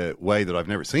a way that I've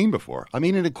never seen before. I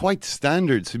mean, in a quite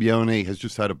standard Simeone has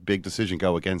just had a big decision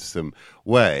go against him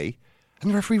way, and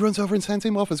the referee runs over and sends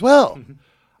him off as well.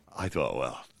 I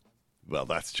thought, well,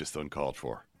 that's just uncalled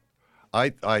for.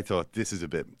 I thought this is a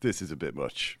bit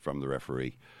much from the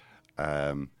referee.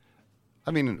 I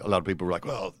mean, a lot of people were like,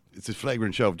 well, it's a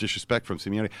flagrant show of disrespect from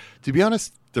Simeone. To be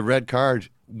honest, the red card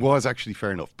was actually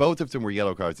fair enough. Both of them were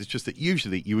yellow cards. It's just that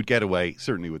usually you would get away,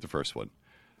 certainly with the first one.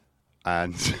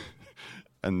 And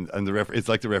the referee, it's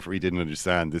like the referee didn't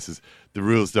understand. The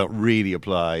rules don't really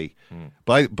apply.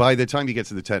 By the time you get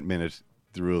to the 10th minute,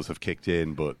 the rules have kicked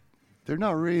in, but they're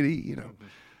not really,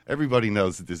 Everybody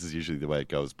knows that this is usually the way it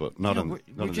goes, but not on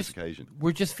this occasion.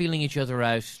 We're just feeling each other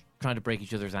out, trying to break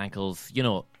each other's ankles.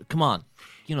 Come on.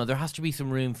 There has to be some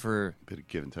room for a bit of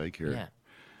give and take here. Yeah.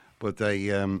 But they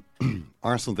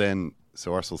Arsenal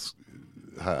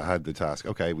had the task.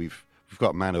 Okay, we've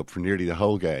got man up for nearly the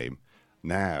whole game.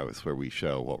 Now is where we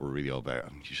show what we're really all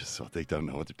about. And you just thought they don't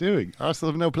know what they're doing.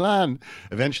 Arsenal have no plan.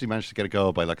 Eventually managed to get a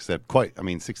goal by, like I said,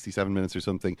 67 minutes or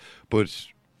something, but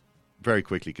very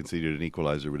quickly conceded an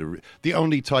equaliser with the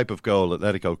only type of goal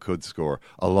Atletico could score,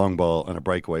 a long ball and a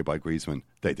breakaway by Griezmann.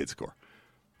 They did score.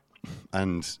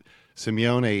 And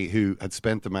Simeone, who had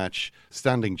spent the match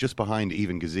standing just behind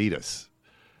Ivan Gazidis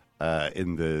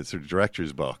in the sort of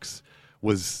director's box,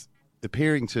 was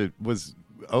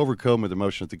overcome with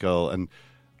emotion at the goal and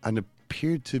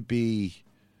appeared to be,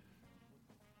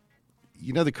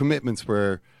 the commitments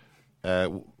where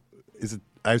is it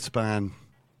Outspan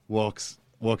walks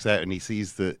out and he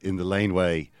sees in the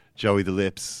laneway Joey the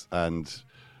Lips and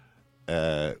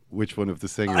which one of the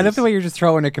singers. I love the way you're just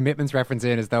throwing a commitments reference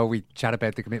in as though we chat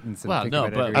about the commitments. And at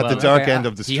the dark end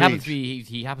of the street.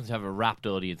 He happens to have a rapt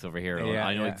audience over here. Yeah,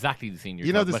 I know exactly the scene you're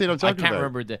talking about. The scene I'm talking about. I can't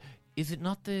remember is it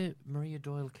not the Maria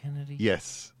Doyle Kennedy?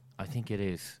 Yes. I think it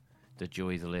is. That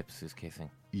Joey the Lips is kissing.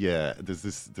 Yeah, there's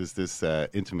this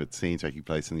intimate scene taking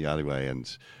place in the alleyway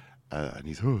and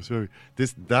he's, sorry.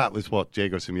 That was what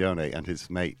Diego Simeone and his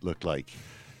mate looked like.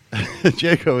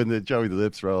 Diego in the Joey the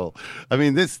Lips role. I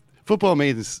mean, this football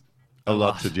means a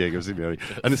lot to Diego Simeone,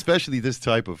 and especially this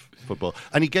type of football.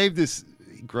 And he gave this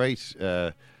great.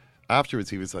 Afterwards,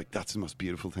 he was like, "That's the most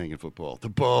beautiful thing in football. The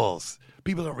balls.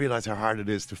 People don't realize how hard it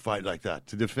is to fight like that,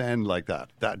 to defend like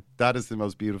that. That is the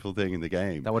most beautiful thing in the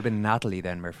game." That would have been Natalie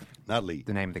then, Murph. Natalie,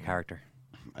 the name of the character.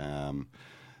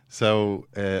 So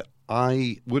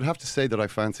I would have to say that I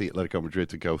fancy Atletico Madrid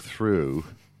to go through,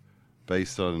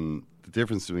 based on the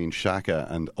difference between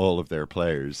Xhaka and all of their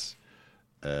players,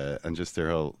 and just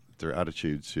their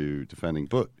attitude to defending.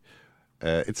 But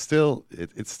it's still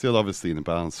obviously in a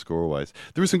balance score wise.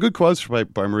 There were some good quotes by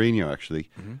Mourinho actually,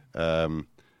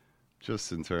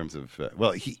 just in terms of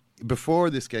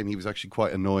before this game he was actually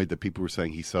quite annoyed that people were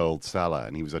saying he sold Salah,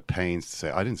 and he was at pains to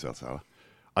say, "I didn't sell Salah,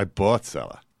 I bought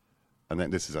Salah." And then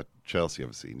this is at Chelsea,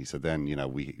 obviously. And he said, then,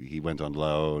 he went on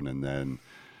loan and then,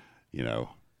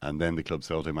 and then the club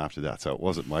sold him after that. So it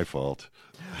wasn't my fault.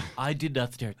 I did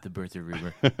not start the birther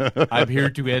rumour. I'm here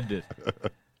to end it.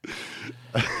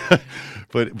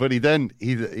 But he then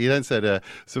said,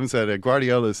 someone said,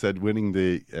 Guardiola said winning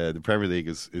the Premier League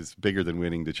is bigger than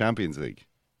winning the Champions League.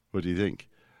 What do you think?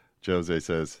 Jose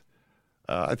says,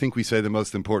 I think we say the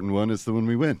most important one is the one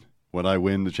we win. When I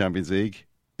win the Champions League,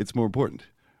 it's more important.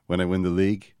 When I win the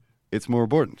league, it's more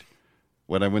important.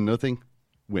 When I win nothing,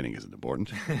 winning isn't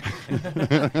important.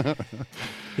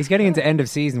 He's getting into end of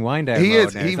season wind down. He mode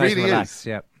is. now. He It's nice and really relaxed. is.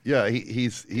 Yeah. Yeah,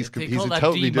 he's They a call that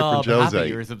totally different D-Mob Happy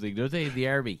Jose. or something, don't they? The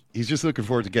army. He's just looking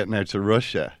forward to getting out to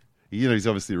Russia. He's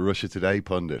obviously a Russia Today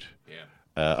pundit. Yeah.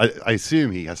 I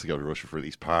assume he has to go to Russia for at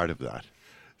least part of that.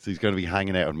 So he's going to be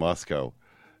hanging out in Moscow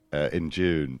in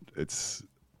June. It's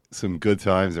some good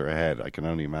times are ahead, I can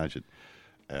only imagine,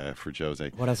 for Jose.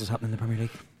 What else is happening in the Premier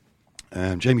League?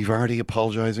 Jamie Vardy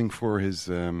apologising for his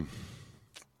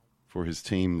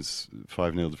team's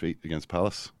 5-0 defeat against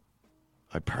Palace.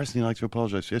 I personally like to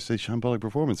apologise for yesterday's shambolic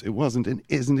performance. It wasn't and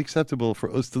isn't acceptable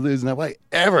for us to lose in that way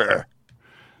ever,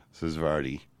 says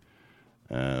Vardy.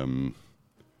 So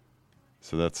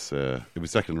that's it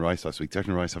was Declan Rice last week.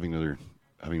 Declan Rice having another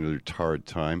torrid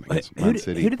time against Man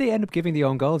City. Who did they end up giving the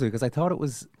own goal to? Because I thought it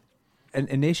was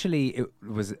initially it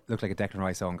looked like a Declan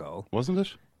Rice own goal, Wasn't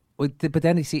it? well, but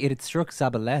then you see it had struck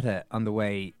Zabaleta on the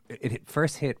way. It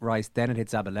first hit Rice, then it hit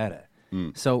Zabaleta.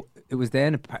 So it was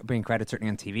then being credited certainly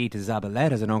on TV to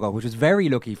Zabaleta as an own goal, which was very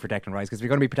lucky for Declan Rice, because if you're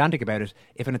going to be pedantic about it,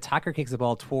 if an attacker kicks the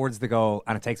ball towards the goal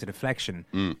and it takes a deflection,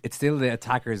 it's still the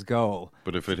attacker's goal.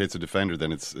 But if it hits a defender,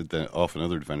 then it's off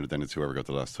another defender. Then it's whoever got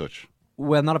the last touch.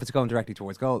 Well, not if it's going directly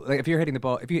towards goal. Like if you're hitting the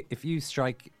ball, if you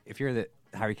strike, if you're the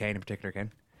Harry Kane in particular,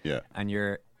 Ken, Yeah, and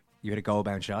you hit a goal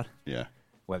bound shot, yeah,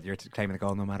 well, you're claiming the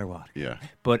goal no matter what. yeah.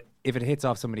 But if it hits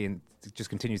off somebody and it just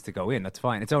continues to go in, that's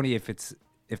fine. It's only if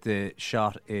the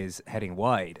shot is heading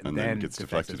wide And then gets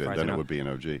deflected, then it would be an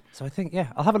OG. So I think,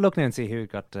 yeah, I'll have a look now and see who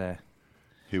got.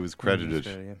 He was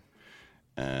credited.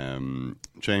 Yeah.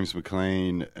 James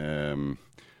McLean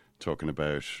talking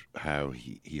about how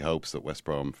he hopes that West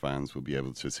Brom fans will be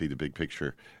able to see the big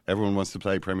picture. Everyone wants to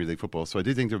play Premier League football, so I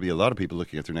do think there'll be a lot of people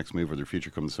looking at their next move or their future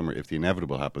come the summer if the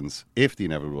inevitable happens. If the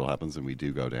inevitable happens, and we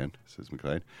do go down, says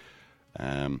McLean.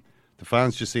 The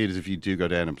fans just see it as if you do go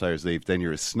down and players leave, then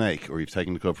you're a snake or you've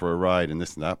taken the club for a ride and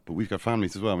this and that. But we've got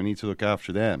families as well. We need to look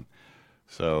after them.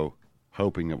 So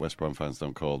hoping that West Brom fans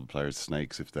don't call the players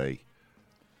snakes if they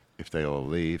all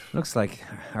leave. Looks like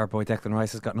our boy Declan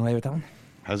Rice has gotten away with that one.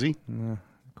 Has he?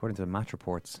 According to the match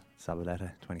reports,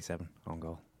 Zabaleta, 27, own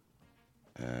goal.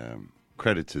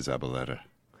 Credit to Zabaleta.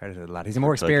 Credit to the lad. He's a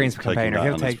more experienced campaigner.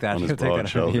 He'll take that. On his He'll take broad that.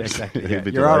 shoulders. Yeah, exactly. He'll Yeah.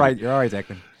 be You're all right. delighted. You're all right,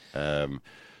 Declan.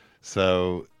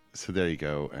 So there you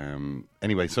go.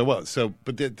 Anyway, so what? So,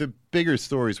 but the bigger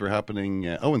stories were happening.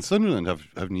 And Sunderland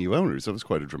have new owners. That was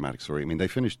quite a dramatic story. I mean, they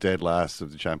finished dead last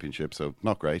of the championship, so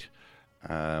not great.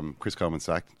 Chris Coleman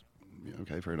sacked. Yeah,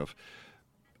 okay, fair enough.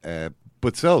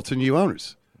 But still, to new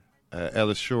owners.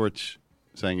 Ellis Short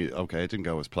saying, okay, it didn't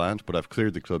go as planned, but I've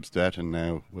cleared the club's debt, and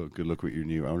now, well, good luck with your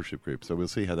new ownership group. So we'll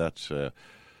see how that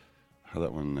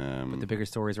one. But the bigger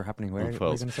stories were happening where? What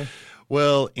are you going to say?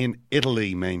 Well, in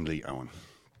Italy mainly, Owen.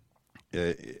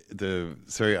 The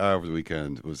Serie A over the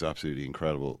weekend was absolutely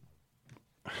incredible.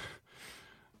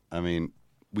 I mean,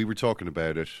 we were talking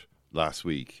about it last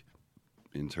week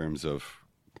in terms of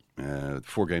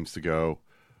 4 games to go.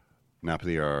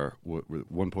 Napoli are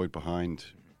 1 point behind.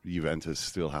 Juventus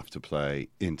still have to play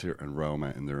Inter and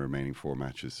Roma in their remaining 4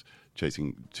 matches,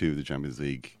 chasing 2 of the Champions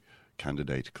League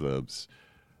candidate clubs.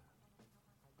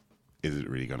 Is it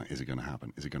going to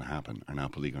happen? Is it going to happen? Are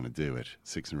Napoli going to do it?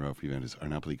 6 in a row for Juventus. Are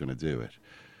Napoli going to do it?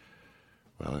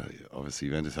 Well, obviously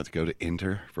Juventus had to go to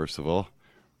Inter first of all,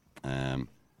 and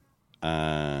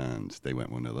they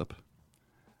went 1-0 up,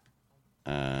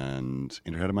 and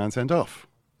Inter had a man sent off.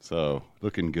 So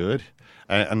looking good,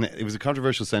 and it was a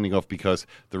controversial sending off because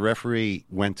the referee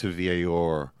went to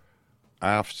VAR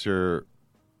after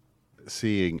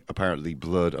seeing apparently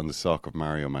blood on the sock of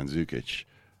Mario Mandzukic.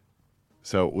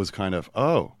 So it was kind of,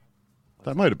 oh,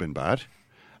 that might have been bad,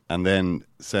 and then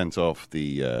sent off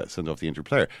the Inter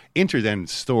player. Inter then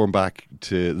stormed back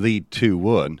to lead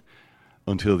 2-1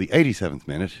 until the 87th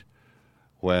minute,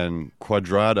 when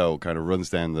Cuadrado kind of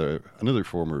runs down another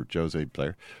former Jose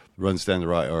player runs down the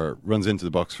right, or runs into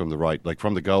the box from the right, like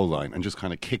from the goal line, and just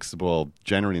kind of kicks the ball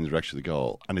generally in the direction of the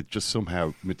goal, and it just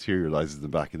somehow materializes in the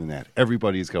back of the net.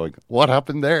 Everybody's going, what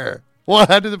happened there?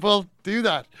 How did the ball do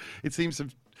that? It seems to.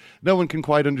 No one can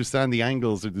quite understand the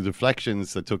angles or the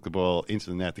deflections that took the ball into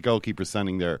the net. The goalkeeper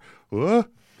standing there,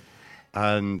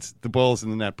 and the ball's in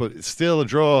the net. But it's still a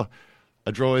draw.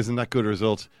 A draw isn't that good a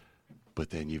result. But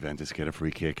then Juventus get a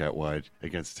free kick out wide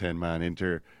against 10-man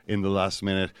Inter in the last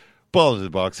minute. Ball into the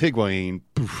box. Higuain,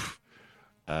 poof.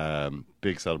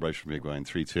 Big celebration from Higuain,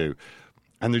 3-2.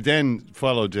 And there then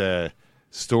followed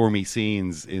stormy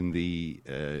scenes in the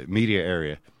media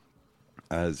area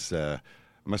as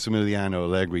Massimiliano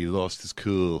Allegri lost his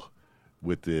cool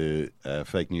with the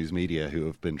fake news media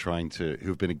who've been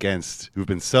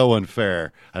so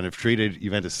unfair and have treated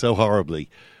Juventus so horribly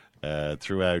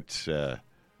throughout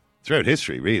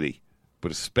history, really,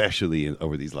 but especially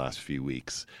over these last few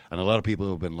weeks. And a lot of people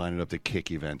have been lining up to kick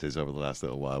Juventus over the last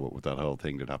little while with that whole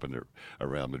thing that happened at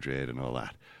Real Madrid and all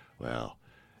that. Well,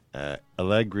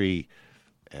 Allegri,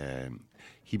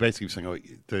 he basically was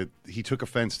saying, he took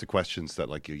offence to questions that,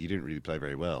 like, you didn't really play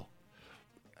very well.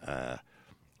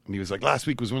 And he was like, last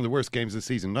week was one of the worst games of the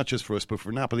season, not just for us, but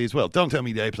for Napoli as well. Don't tell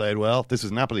me they played well. This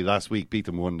was Napoli last week, beat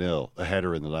them 1-0, a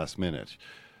header in the last minute.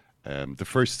 The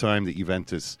first time that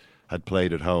Juventus had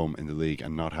played at home in the league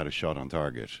and not had a shot on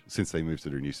target since they moved to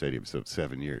their new stadium, so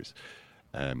 7 years.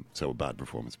 So a bad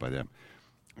performance by them.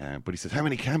 But he said, how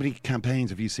many campaigns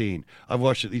have you seen? I've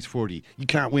watched at least 40. You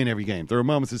can't win every game. There are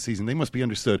moments this season. They must be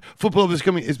understood. Football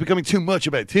is becoming too much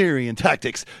about theory and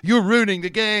tactics. You're ruining the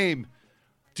game.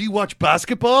 Do you watch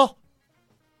basketball?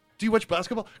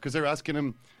 Because they're asking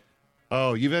him,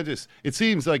 oh, Juventus, it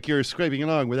seems like you're scraping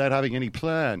along without having any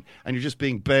plan and you're just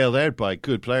being bailed out by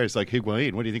good players like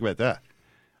Higuain. What do you think about that?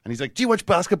 And he's like, do you watch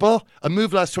basketball? A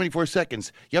move lasts 24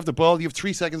 seconds. You have the ball, you have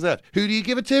 3 seconds left. Who do you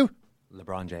give it to?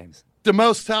 LeBron James. The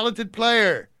most talented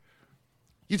player.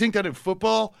 You think that in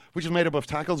football, which is made up of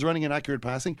tackles, running and accurate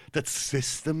passing, that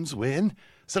systems win?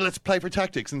 So let's play for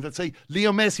tactics and let's say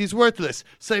Leo Messi is worthless.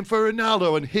 Same for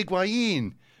Ronaldo and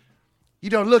Higuain. You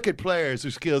don't look at players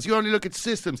or skills. You only look at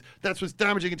systems. That's what's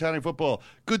damaging Italian football.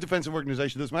 Good defensive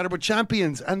organisation doesn't matter, but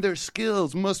champions and their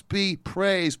skills must be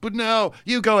praised. But no,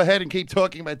 you go ahead and keep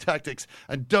talking about tactics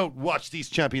and don't watch these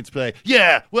champions play.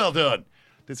 Yeah, well done.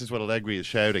 This is what Allegri is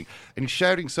shouting. And he's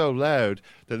shouting so loud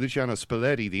that Luciano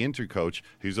Spalletti, the Inter coach,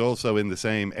 who's also in the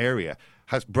same area,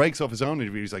 breaks off his own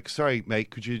interview. He's like, sorry, mate,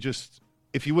 could you just,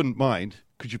 if you wouldn't mind,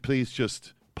 could you please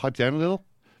just pipe down a little?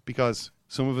 Because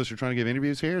some of us are trying to give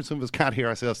interviews here and some of us can't hear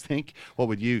ourselves think. What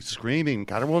with you screaming and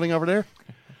caterwauling over there?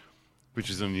 Which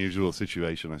is an unusual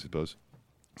situation, I suppose.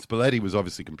 Spalletti was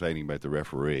obviously complaining about the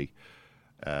referee.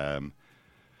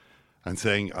 And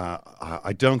saying,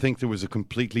 I don't think there was a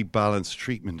completely balanced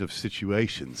treatment of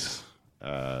situations,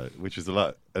 which is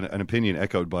an opinion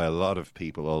echoed by a lot of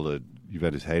people, all the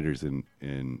Juventus haters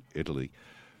in Italy,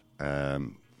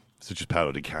 such as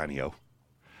Paolo Di Canio.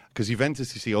 Because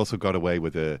Juventus, you see, also got away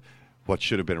with what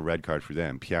should have been a red card for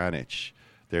them. Pjanic,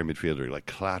 their midfielder,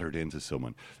 clattered into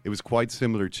someone. It was quite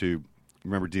similar to,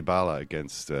 remember Dybala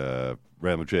against Real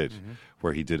Madrid,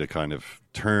 where he did a kind of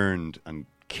turned and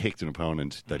kicked an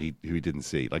opponent who he didn't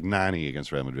see, like Nani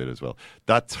against Real Madrid as well.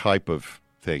 That type of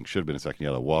thing should have been a second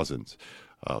yellow, wasn't.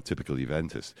 Typical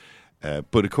Juventus.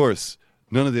 But of course,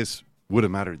 none of this would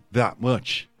have mattered that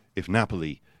much if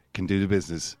Napoli can do the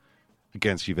business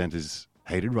against Juventus'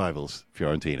 hated rivals,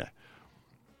 Fiorentina.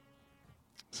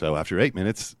 So after 8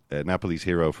 minutes, Napoli's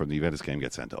hero from the Juventus game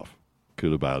gets sent off.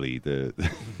 Koulibaly,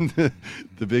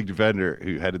 the big defender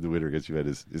who headed the winner against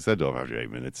Juventus, is sent off after 8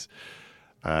 minutes.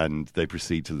 And they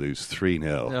proceed to lose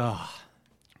 3-0. Oh.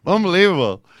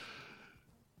 Unbelievable.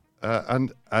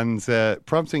 And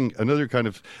prompting another kind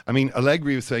of,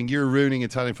 Allegri was saying, you're ruining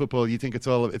Italian football. You think it's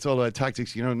all about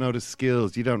tactics. You don't notice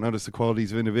skills. You don't notice the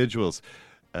qualities of individuals.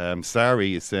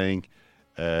 Sarri is saying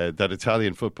that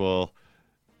Italian football,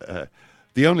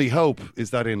 the only hope is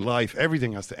that in life,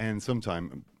 everything has to end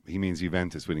sometime. He means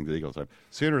Juventus winning the league all the time.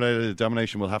 Sooner or later, the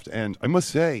domination will have to end. I must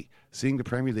say, seeing the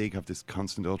Premier League have this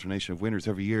constant alternation of winners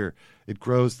every year, it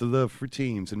grows the love for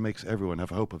teams and makes everyone have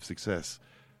hope of success.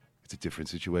 It's a different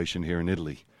situation here in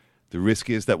Italy. The risk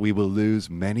is that we will lose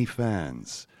many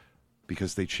fans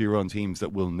because they cheer on teams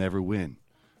that will never win.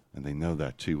 And they know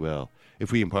that too well.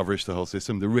 If we impoverish the whole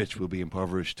system, the rich will be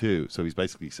impoverished too. So he's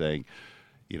basically saying,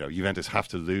 Juventus have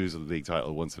to lose a league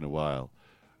title once in a while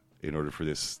in order for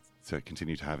this to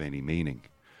continue to have any meaning.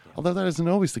 Yeah. Although that isn't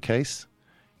always the case.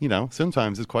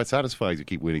 Sometimes it's quite satisfying to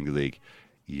keep winning the league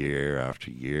year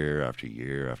after year after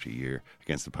year after year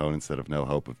against opponents that have no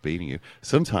hope of beating you.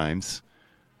 Sometimes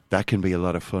that can be a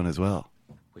lot of fun as well.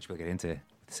 Which we'll get into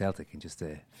with Celtic in just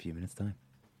a few minutes' time.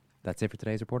 That's it for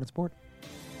today's Report on Sport.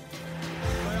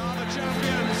 They are the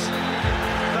champions.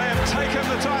 They have taken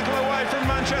the title away from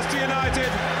Manchester United,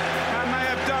 and they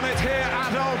have done it here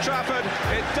at Old Trafford.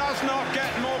 It does not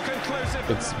get more conclusive.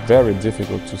 It's very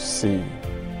difficult to see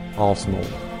Arsenal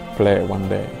play one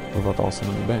day without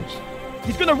Arsenal on the bench.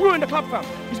 He's going to ruin the club, fam.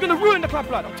 He's going to ruin the club,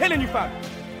 lad. I'm telling you, fam.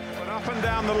 But up and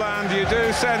down the land, you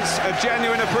do sense a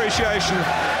genuine appreciation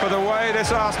for the way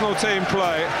this Arsenal team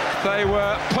play. They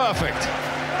were perfect.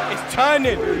 It's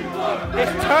turning.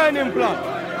 It's turning, blood.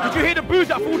 Did you hear the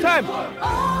boos at full time?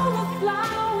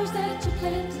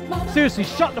 Seriously,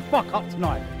 shut the fuck up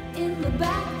tonight.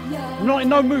 I'm not in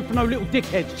no mood for no little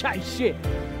dickheads chatting shit.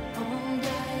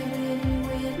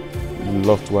 We'd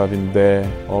love to have him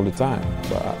there all the time,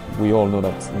 but we all know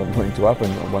that's not going to happen.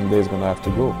 One day he's going to have to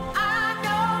go.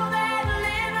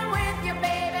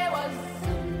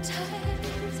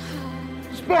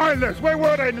 Spineless. Where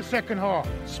were they in the second half?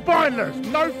 Spineless.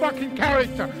 No fucking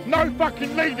character. No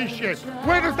fucking leadership.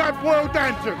 Where does that boil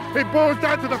down to? It boils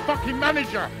down to the fucking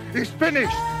manager. He's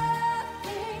finished.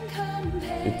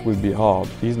 It will be hard.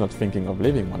 He's not thinking of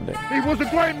leaving one day. He was a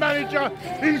great manager.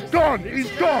 He's gone. He's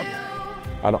gone.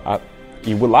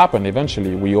 It will happen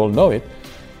eventually. We all know it,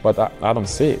 but I don't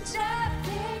see it.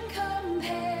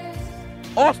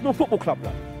 Arsenal Football Club,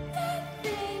 though.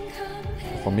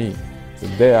 For me, the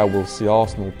day I will see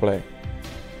Arsenal play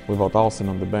without Arsene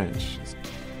on the bench,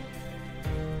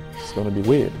 it's going to be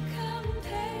weird.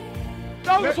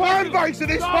 The fan base of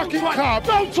this fucking club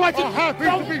don't try to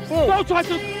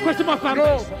question my fan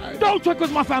base. No. Don't try to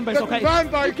question my fan base, okay? The fan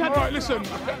base. Right, listen.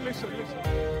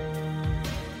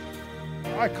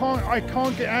 I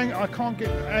can't get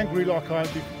angry like I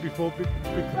did before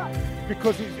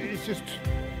because it's just.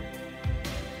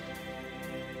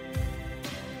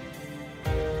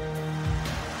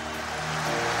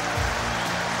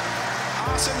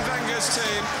 Arsene Wenger's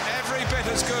team, every bit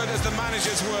as good as the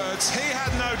manager's words. He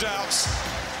had no doubts.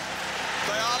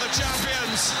 They are the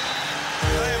champions.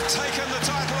 They have taken the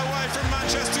title away from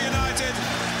Manchester United,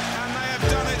 and they have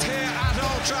done it here at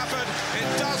Old Trafford.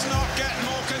 It does not get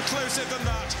more conclusive than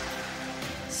that.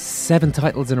 7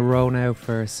 titles in a row now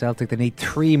for Celtic. They need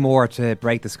 3 more to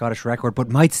break the Scottish record, but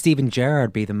might Steven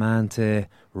Gerrard be the man to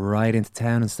ride into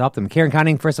town and stop them? Kieran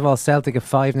Canning, first of all, Celtic a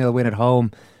 5-0 win at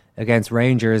home against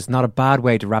Rangers. Not a bad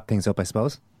way to wrap things up, I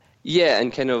suppose. Yeah,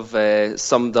 and kind of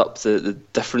summed up the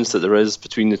difference that there is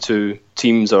between the two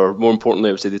teams, or more importantly,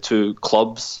 I would say the two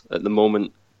clubs at the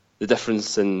moment. The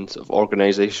difference in sort of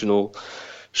organisational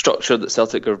structure, that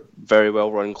Celtic are very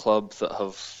well-run club that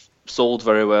have sold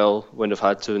very well when they've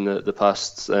had to in the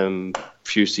past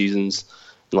few seasons,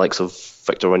 the likes of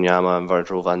Victor Wanyama and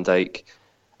Virgil van Dijk.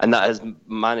 And that has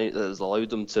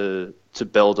allowed them to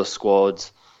build a squad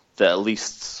that at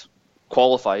least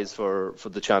qualifies for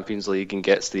the Champions League and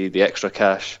gets the extra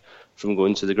cash from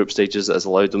going to the group stages. That has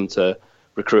allowed them to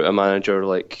recruit a manager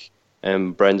like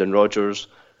Brendan Rodgers.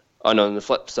 And on the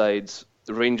flip side,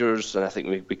 the Rangers, and I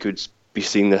think we could be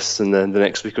seeing this in the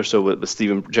next week or so with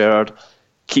Steven Gerrard,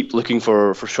 keep looking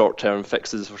for short-term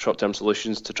fixes, for short-term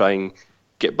solutions to try and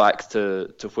get back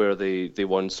to where they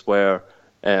once were.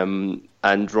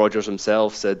 And Rodgers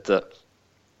himself said that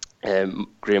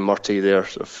Graham Murty, their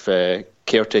sort of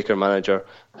caretaker manager,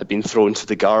 had been thrown to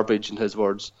the garbage, in his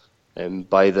words,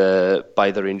 by the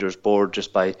Rangers board,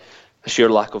 just by a sheer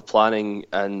lack of planning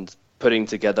and putting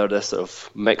together this sort of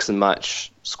mix and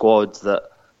match squad that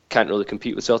can't really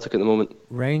compete with Celtic at the moment.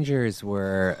 Rangers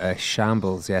were a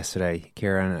shambles yesterday,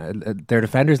 Kieran. Their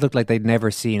defenders looked like they'd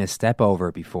never seen a step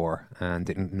over before and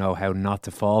didn't know how not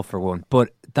to fall for one.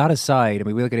 But that aside, and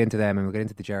we will get into them and we'll get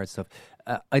into the Gerrard stuff,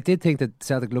 I did think that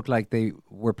Celtic looked like they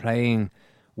were playing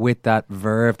with that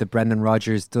verve that Brendan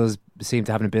Rodgers does seem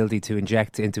to have an ability to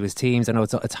inject into his teams. I know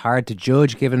it's hard to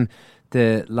judge given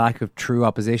the lack of true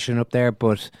opposition up there,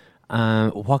 but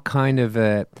what kind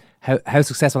of how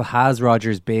successful has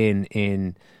Rodgers been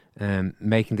in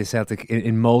making the Celtic,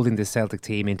 in moulding the Celtic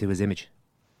team into his image?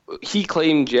 He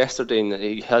claimed yesterday, and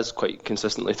he has quite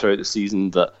consistently throughout the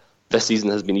season, that this season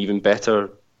has been even better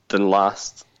than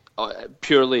last.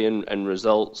 Purely in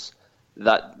results,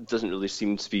 that doesn't really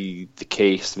seem to be the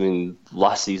case. I mean,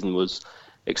 last season was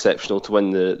exceptional to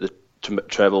win the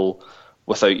treble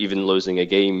without even losing a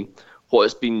game. What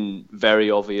has been very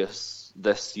obvious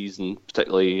this season,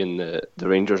 particularly in the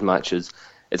Rangers matches,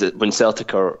 is that when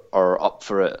Celtic are up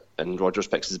for it and Rodgers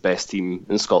picks his best team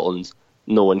in Scotland,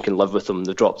 no one can live with them.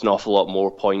 They've dropped an awful lot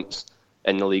more points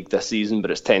in the league this season,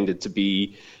 but it's tended to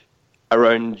be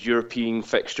around European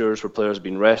fixtures where players have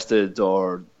been rested,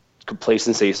 or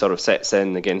complacency sort of sets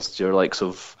in against your likes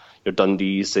of your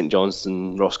Dundees, St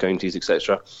Johnstone, Ross Counties,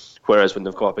 etc. Whereas when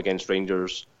they've come up against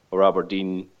Rangers or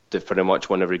Aberdeen, they've pretty much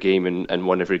won every game and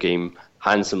won every game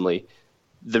handsomely.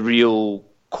 The real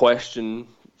question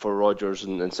for Rodgers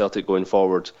and Celtic going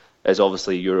forward is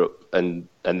obviously Europe, and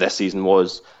this season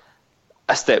was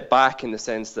a step back in the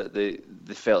sense that they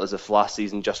felt as if last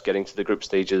season just getting to the group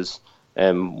stages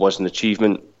was an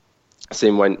achievement.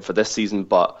 Same went for this season,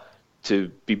 but to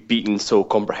be beaten so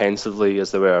comprehensively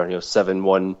as they were,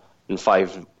 7-1 and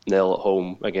 5-0 at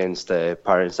home against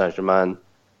Paris Saint-Germain,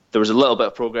 there was a little bit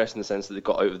of progress in the sense that they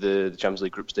got out of the Champions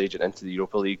League group stage and into the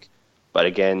Europa League, but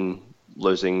again,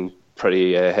 losing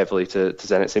pretty heavily to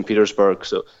Zenit St. Petersburg.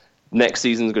 So Next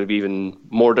season is going to be even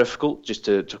more difficult just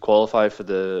to qualify for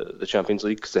the Champions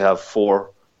League, because they have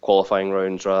 4 qualifying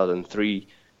rounds rather than 3.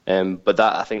 But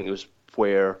that, I think, was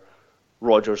where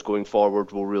Rodgers going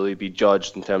forward will really be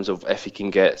judged in terms of if he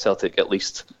can get Celtic at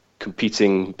least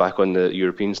competing back on the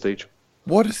European stage.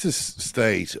 What is the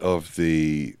state of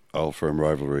the Old Firm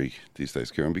rivalry these days,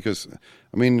 Kieran? Because,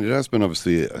 I mean, it has been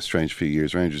obviously a strange few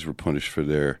years. Rangers were punished for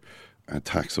their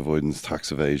tax avoidance,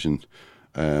 tax evasion,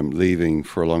 leaving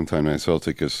for a long time now.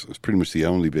 Celtic is pretty much the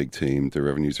only big team. Their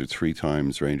revenues are 3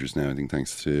 times Rangers now, I think,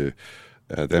 thanks to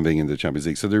them being in the Champions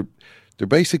League. So there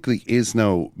basically is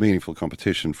no meaningful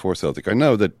competition for Celtic. I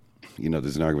know that,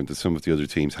 there's an argument that some of the other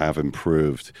teams have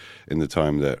improved in the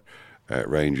time that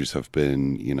Rangers have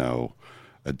been,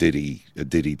 a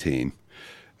Diddy team.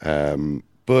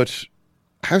 But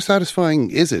how satisfying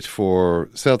is it for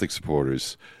Celtic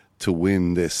supporters to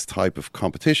win this type of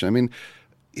competition? I mean,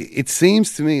 it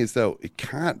seems to me as though it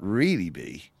can't really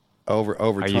be over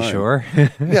time. Are you sure? Yeah,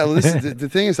 well, the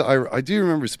thing is that I do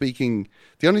remember speaking,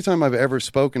 the only time I've ever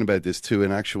spoken about this to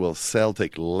an actual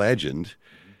Celtic legend,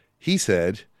 he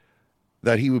said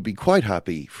that he would be quite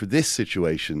happy for this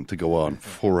situation to go on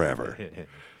forever.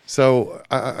 So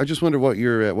I just wonder what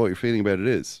your feeling about it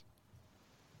is.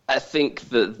 I think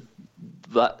that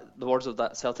the words of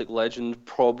that Celtic legend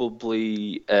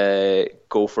probably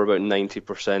go for about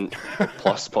 90%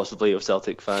 plus, possibly, of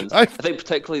Celtic fans. I think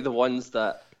particularly the ones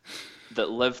that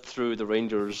lived through the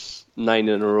Rangers 9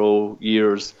 in a row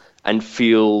years and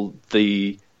feel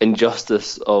the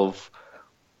injustice of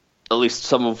at least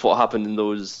some of what happened in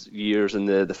those years, and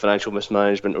the financial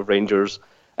mismanagement of Rangers,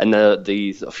 and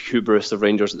the hubris of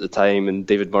Rangers at the time, and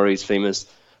David Murray's famous,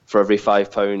 for every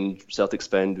 £5 Celtic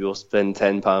spend, we'll spend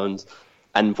 £10,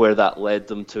 and where that led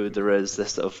them to. There is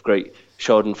this sort of great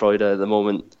schadenfreude at the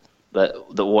moment that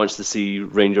wants to see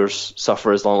Rangers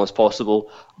suffer as long as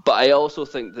possible. But I also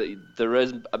think that there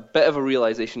is a bit of a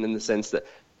realisation in the sense that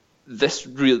this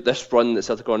run that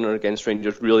Celtic are on against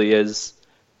Rangers really is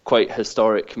quite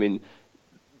historic. I mean,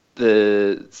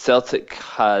 the Celtic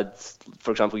had,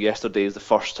 for example, yesterday is the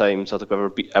first time Celtic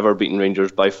ever beaten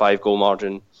Rangers by 5-goal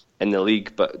margin in the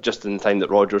league, but just in the time that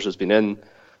Rodgers has been in,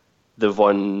 they've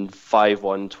won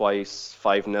 5-1 twice,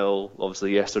 5-0,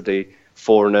 obviously yesterday,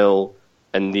 4-0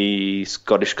 in the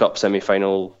Scottish Cup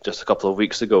semi-final just a couple of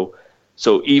weeks ago.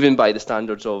 So even by the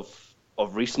standards of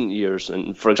recent years,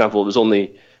 and for example, it was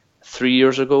only 3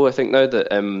 years ago, I think now,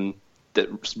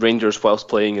 that Rangers, whilst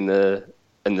playing in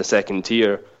the second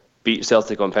tier, beat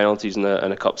Celtic on penalties in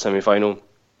a cup semi-final,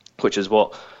 which is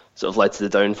what sort of led to the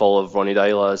downfall of Ronny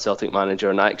Deila as Celtic manager,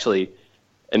 and actually,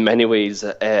 in many ways,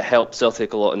 helped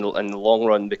Celtic a lot in the long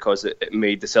run, because it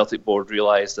made the Celtic board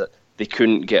realise that they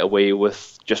couldn't get away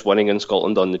with just winning in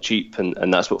Scotland on the cheap,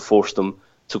 and that's what forced them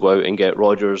to go out and get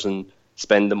Rodgers and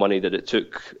spend the money that it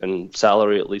took, and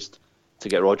salary at least, to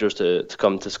get Rodgers to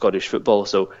come to Scottish football.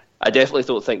 So I definitely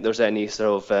don't think there's any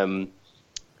sort of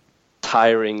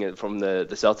tiring from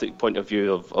the Celtic point of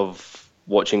view of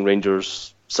watching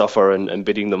Rangers suffer and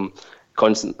beating them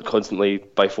constantly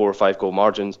by 4 or 5 goal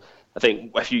margins. I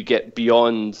think if you get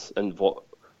beyond, and what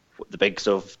the big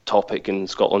sort of topic in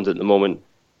Scotland at the moment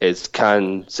is,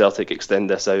 can Celtic extend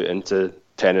this out into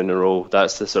 10 in a row?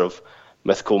 That's the sort of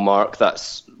mythical mark.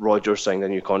 That's Rodgers signed a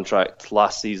new contract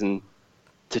last season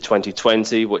to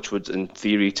 2020, which would in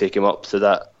theory take him up to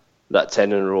that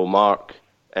 10 in a row mark.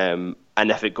 And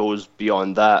if it goes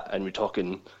beyond that, and we're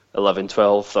talking 11,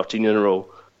 12, 13 in a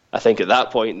row, I think at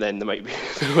that point then there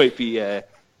might be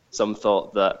some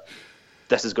thought that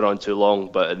this has gone on too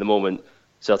long. But at the moment,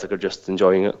 Celtic are just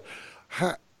enjoying it.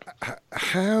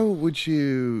 How would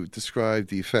you describe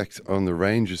the effect on the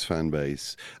Rangers fan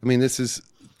base? I mean, this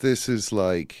is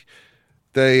like,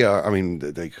 they are. I mean,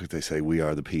 they say we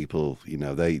are the people.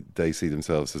 They see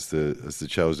themselves as the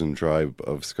chosen tribe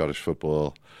of Scottish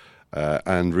football,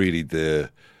 and really the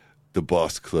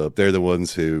boss club. They're the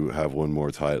ones who have won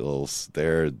more titles.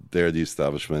 They're the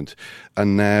establishment,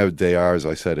 and now they are, as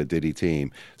I said, a Diddy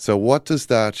team. So what does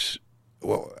that?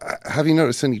 Well, have you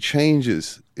noticed any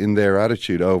changes in their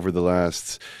attitude over the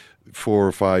last 4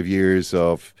 or 5 years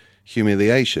of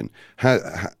humiliation?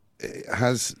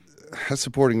 Has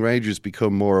supporting Rangers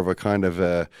become more of a kind of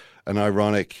an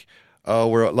ironic,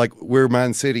 we're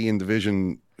Man City in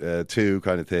Division 2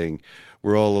 kind of thing.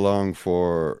 We're all along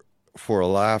for a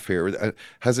laugh here.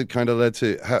 Has it kind of led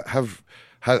to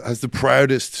has the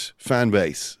proudest fan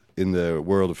base in the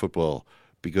world of football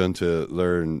begun to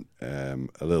learn a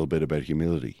little bit about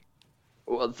humility?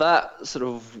 Well, that sort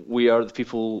of we are the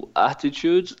people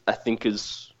attitude, I think,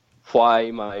 is why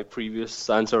my previous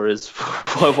answer is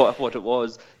what it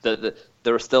was. That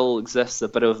there still exists a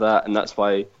bit of that, and that's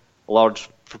why a large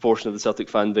proportion of the Celtic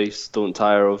fan base don't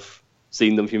tire of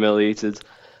seeing them humiliated.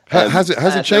 Has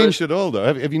it changed at all,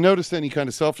 though? Have you noticed any kind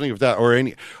of softening of that, or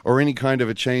any kind of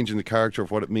a change in the character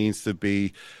of what it means to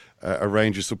be a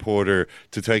Rangers supporter,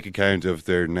 to take account of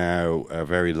their now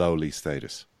very lowly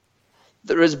status?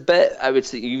 There is a bit, I would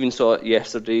say, you even saw it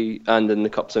yesterday and in the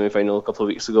Cup semi-final a couple of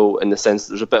weeks ago, in the sense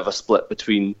that there's a bit of a split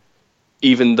between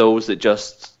even those that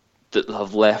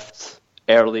have left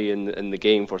early in the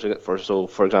game. For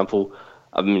example,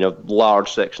 I mean, a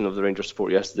large section of the Rangers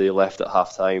support yesterday left at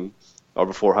half-time or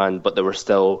beforehand, but there were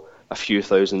still a few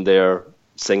thousand there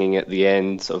singing at the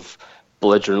end, of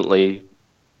belligerently,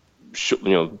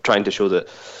 trying to show that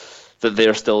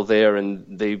they're still there, and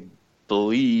they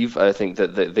believe, I think,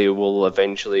 that they will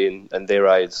eventually, in their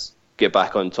eyes, get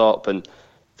back on top. And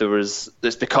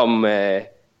it's become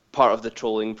part of the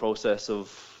trolling process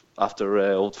of after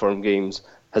Old Firm games,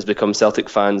 has become Celtic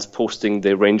fans posting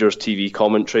the Rangers TV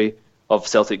commentary of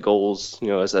Celtic goals,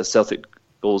 as Celtic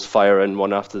goals fire in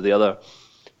one after the other.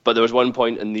 But there was one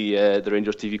point in the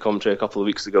Rangers TV commentary a couple of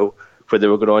weeks ago where they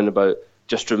were going on about,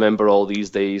 just remember all these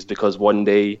days, because one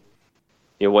day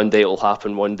it'll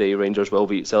happen. One day Rangers will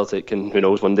beat Celtic, and who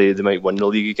knows, one day they might win the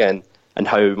league again. And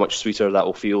how much sweeter that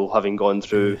will feel, having gone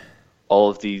through all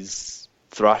of these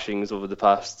thrashings over the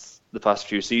past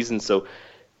few seasons. So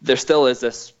there still is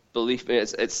this belief.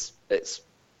 It's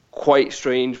quite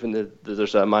strange when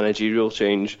there's a managerial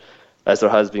change, as there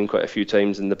has been quite a few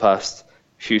times in the past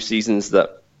few seasons,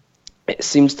 that it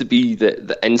seems to be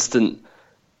the instant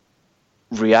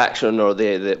reaction, or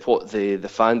what the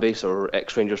fan base or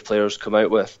ex-Rangers players come out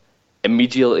with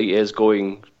immediately is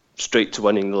going straight to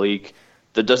winning the league.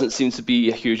 There doesn't seem to be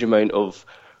a huge amount of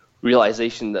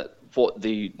realisation that what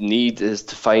they need is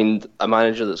to find a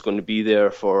manager that's going to be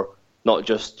there for not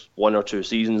just 1 or 2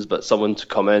 seasons, but someone to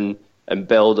come in and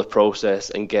build a process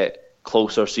and get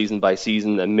closer season by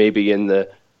season, and maybe in the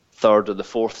 3rd or the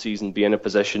 4th season be in a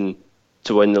position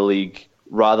to win the league,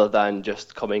 rather than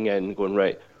just coming in and going,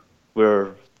 right,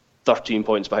 we're 13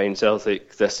 points behind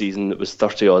Celtic this season, it was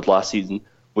 30 odd last season,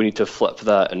 we need to flip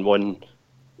that in one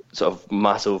sort of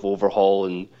massive overhaul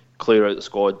and clear out the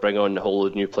squad, bring on a whole load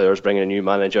of new players, bring in a new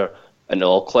manager, and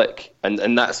it'll all click.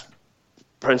 And that's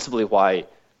principally why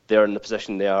they're in the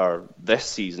position they are this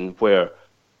season, where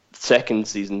second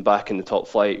season back in the top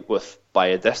flight with, by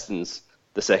a distance,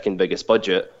 the second biggest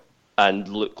budget, and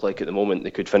look like at the moment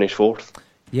they could finish 4th.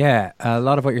 Yeah, a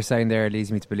lot of what you're saying there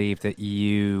leads me to believe that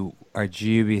you are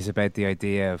dubious about the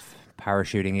idea of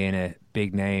parachuting in a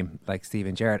big name like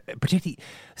Steven Gerrard. Particularly,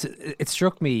 so it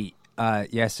struck me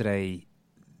yesterday,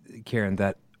 Kieran,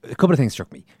 that a couple of things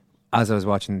struck me as I was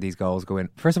watching these goals go in.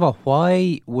 First of all,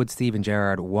 why would Steven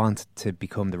Gerrard want to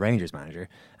become the Rangers manager?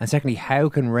 And secondly, how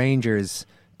can Rangers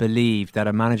believe that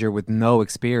a manager with no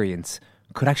experience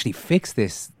could actually fix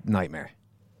this nightmare?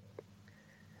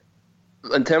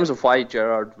 In terms of why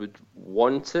Gerrard would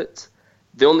want it,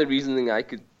 the only reasoning I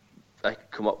could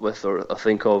come up with or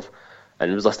think of,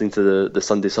 and I was listening to the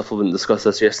Sunday Supplement discuss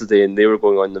this yesterday, and they were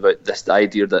going on about this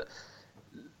idea that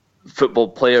football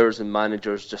players and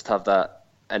managers just have that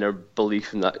inner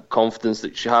belief and that confidence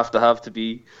that you have to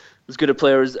be as good a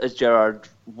player as Gerrard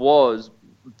was,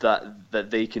 that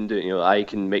they can do, I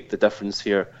can make the difference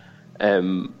here.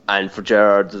 And for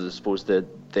Gerrard, I suppose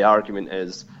the argument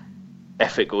is,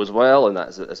 if it goes well, and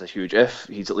that's a huge if,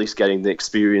 he's at least getting the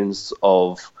experience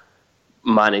of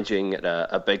managing at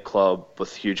a big club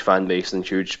with huge fan base and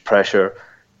huge pressure,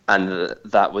 and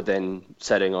that would then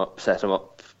set him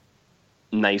up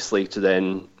nicely to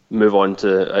then move on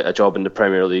to a job in the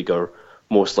Premier League, or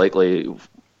most likely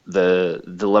the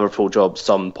Liverpool job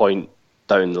some point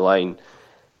down the line.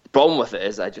 The problem with it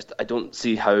is I don't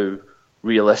see how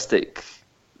realistic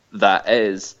that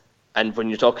is. And when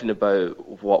you're talking about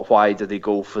why do they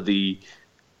go for the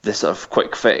sort of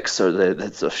quick fix or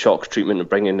the sort of shock treatment of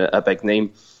bringing a big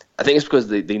name, I think it's because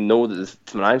they know that the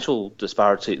financial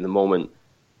disparity at the moment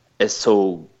is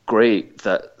so great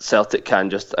that Celtic can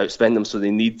just outspend them. So they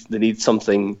need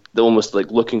something. They're almost like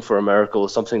looking for a miracle,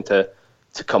 something to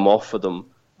come off for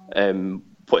them,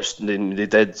 which they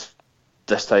did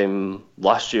this time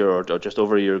last year or just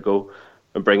over a year ago,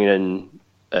 and bringing in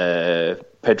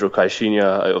Pedro Caixinha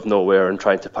out of nowhere and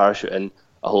trying to parachute in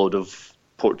a whole load of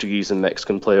Portuguese and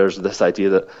Mexican players with this idea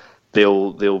that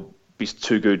they'll be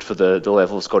too good for the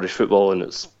level of Scottish football, and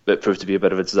it proved to be a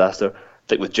bit of a disaster. I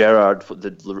think with Gerrard,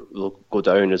 what will go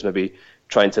down is maybe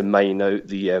trying to mine out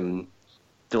the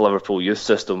Liverpool youth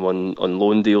system on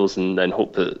loan deals and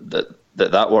hope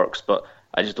that works. But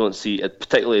I just don't see it,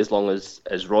 particularly as long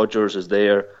as Rodgers is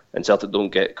there and Celtic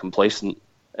don't get complacent,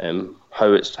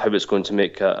 how it's going to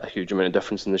make a huge amount of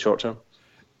difference in the short term.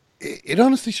 it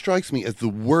honestly strikes me as the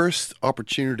worst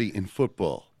opportunity in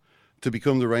football to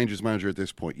become the Rangers manager at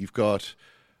this point. You've got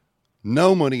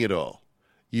no money at all.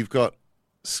 You've got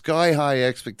sky-high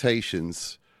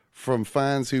expectations from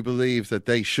fans who believe that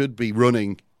they should be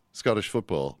running Scottish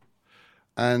football.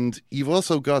 And you've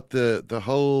also got the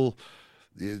whole,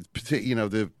 the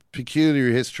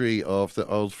peculiar history of the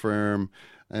old firm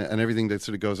and everything that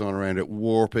sort of goes on around it,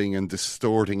 warping and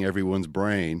distorting everyone's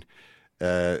brain.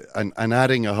 And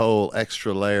adding a whole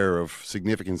extra layer of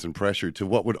significance and pressure to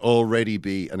what would already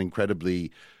be an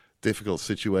incredibly difficult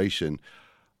situation.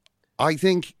 I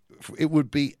think it would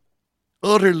be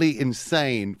utterly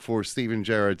insane for Steven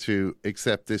Gerrard to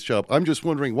accept this job. I'm just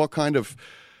wondering how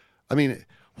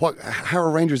are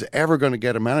Rangers ever going to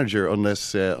get a manager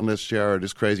unless Gerrard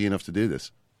is crazy enough to do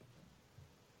this?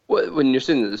 Well, when you're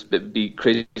saying that this would be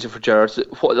crazy for Gerrard, the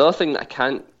other thing that I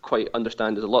can't quite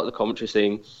understand is a lot of the commentary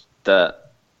saying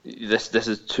that this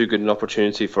is too good an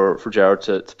opportunity for Gerrard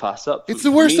to pass up. It's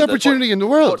the worst opportunity in the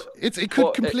world.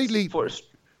 What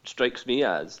strikes me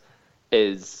as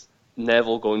is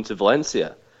Neville going to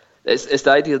Valencia. It's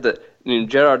the idea that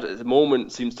Gerrard at the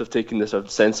moment seems to have taken this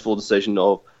sensible decision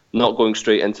of not going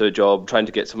straight into a job, trying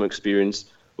to get some experience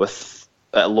at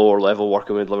a lower level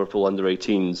working with Liverpool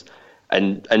under-18s,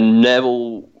 and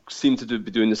Neville seemed to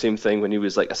be doing the same thing when he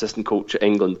was like assistant coach at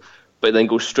England, but then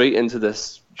go straight into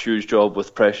this huge job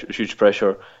with huge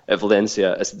pressure at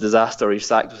Valencia. It's a disaster. He's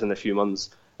sacked within a few months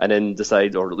and then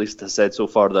decide, or at least has said so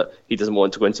far, that he doesn't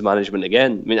want to go into management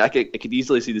again. I mean, I could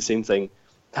easily see the same thing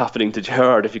happening to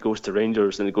Gerrard if he goes to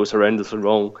Rangers and it goes horrendously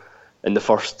wrong in the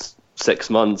first 6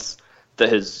 months, that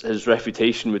his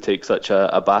reputation would take such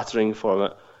a battering from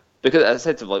it. Because I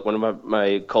said to one of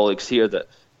my colleagues here that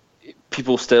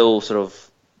people still sort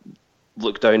of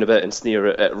look down a bit and sneer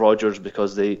at Rodgers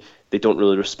because they don't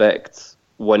really respect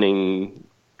winning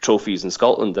trophies in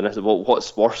Scotland. And I said, well,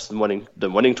 what's worse than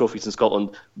winning trophies in Scotland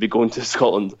would be going to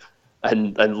Scotland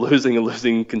and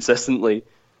losing consistently.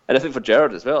 And I think for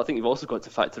Gerrard as well, I think you've also got to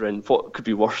factor in what could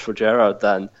be worse for Gerrard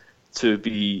than to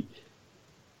be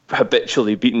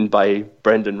habitually beaten by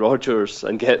Brendan Rodgers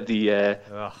and get the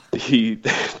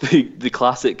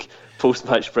classic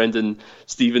post-match Brendan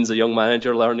Stevens, a young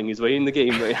manager learning his way in the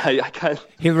game. I can't.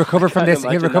 He'll recover from this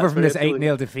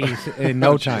 8-0 defeat in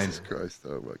no time. Jesus Christ!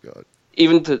 Oh my God!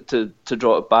 Even to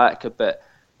draw it back a bit,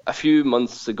 a few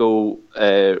months ago,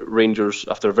 Rangers,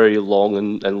 after a very long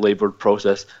and laboured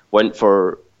process, went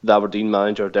for the Aberdeen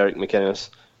manager Derek McInnes,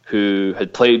 who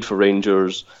had played for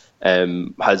Rangers,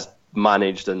 has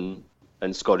managed in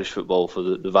Scottish football for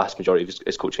the vast majority of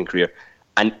his coaching career,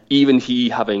 and even he,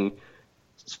 having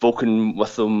spoken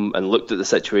with them and looked at the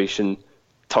situation,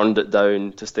 turned it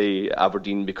down to stay at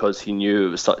Aberdeen because he knew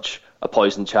it was such a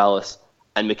poison chalice.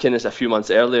 And McInnes a few months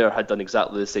earlier had done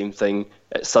exactly the same thing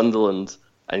at Sunderland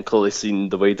and clearly seen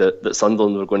the way that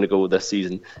Sunderland were going to go this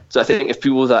season. So I think if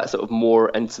people with that sort of more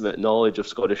intimate knowledge of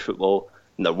Scottish football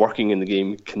and they're working in the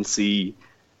game can see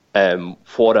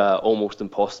what a almost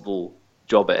impossible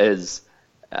job it is,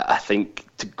 I think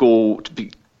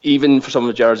even for some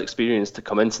of Gerrard's experience, to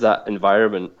come into that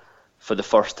environment for the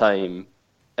first time,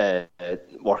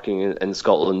 working in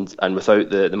Scotland and without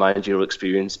the managerial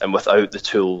experience and without the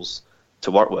tools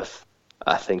to work with,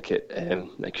 I think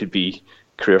it could be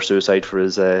career suicide for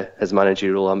his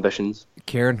managerial ambitions.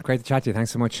 Kieran, great to chat to you. Thanks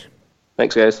so much.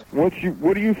 Thanks, guys. What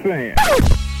are you saying?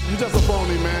 You just a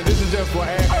phony, man. This is just for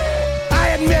I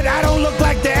admit I don't look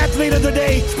like the athlete of the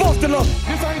day supposed to look.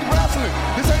 This ain't wrestling.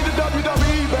 This ain't the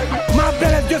WWE, baby. My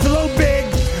belly's just a little big.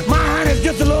 My hand is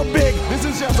just a little big. This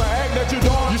is just an act that you're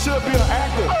doing. You should be an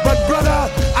actor. But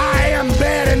brother, I am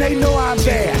bad and they know I'm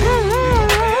bad.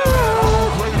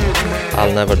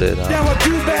 I'll never do that. There were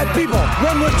two bad people.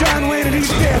 One was John Wayne and he's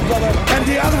dead, brother. And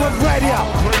the other was right here.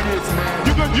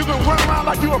 You can run around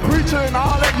like you a preacher and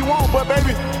all that you want, but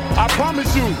baby, I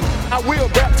promise you, I will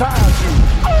baptize you.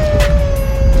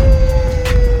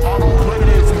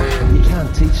 You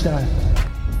can't teach that.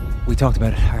 We talked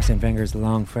about Arsene Wenger's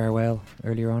long farewell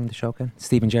earlier on in the show, Ken.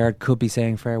 Steven Gerrard could be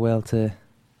saying farewell to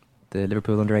the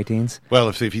Liverpool under-18s. Well,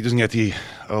 if he doesn't get the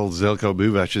old Zeljko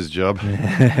Buvac's job,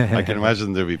 I can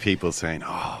imagine there'll be people saying,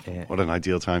 what an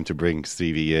ideal time to bring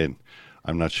Stevie in.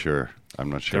 I'm not sure.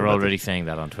 They're already saying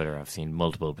that on Twitter. I've seen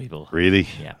multiple people. Really?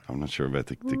 Yeah. I'm not sure about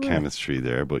the chemistry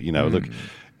there, but, look,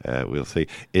 we'll see.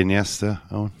 Iniesta,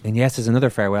 Owen? Iniesta's another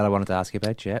farewell I wanted to ask you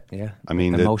about, yeah. I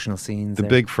mean, emotional scenes. The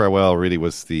big farewell really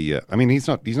was he's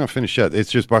not finished yet.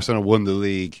 It's just Barcelona won the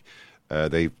league.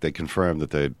 They confirmed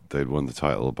that they'd won the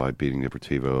title by beating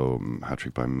Deportivo,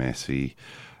 hat-trick by Messi.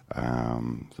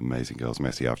 Amazing goals.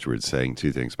 Messi afterwards saying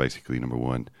two things, basically. Number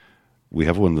one, we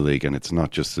have won the league and it's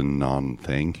not just a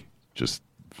non-thing. just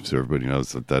so everybody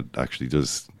knows that actually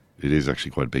does. It is actually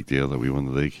quite a big deal that we won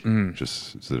the league,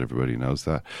 just so that everybody knows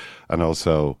that. And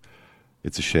also,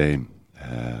 it's a shame,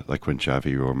 like when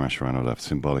Xavi or Mascherano left,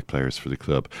 symbolic players for the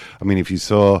club. I mean, if you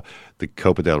saw the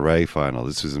Copa del Rey final,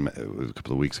 this was a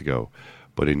couple of weeks ago,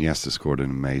 but Iniesta scored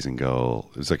an amazing goal.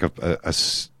 It was like a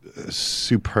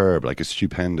superb, like a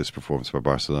stupendous performance by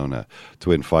Barcelona to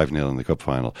win 5-0 in the cup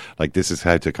final. Like, this is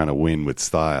how to kind of win with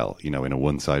style, in a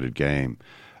one-sided game.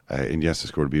 Iniesta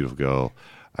scored a beautiful goal.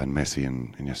 And Messi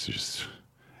and Iniesta just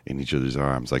in each other's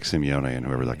arms, like Simeone and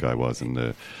whoever that guy was.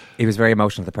 He was very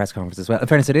emotional at the press conference as well. In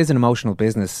fairness, it is an emotional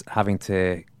business having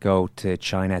to go to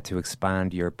China to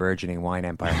expand your burgeoning wine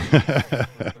empire.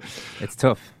 It's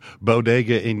tough.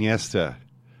 Bodega Iniesta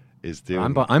is doing...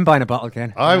 I'm buying a bottle,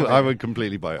 Ken. I would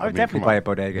completely buy it. I would definitely buy a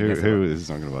Bodega Iniesta. Who is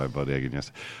not going to buy a Bodega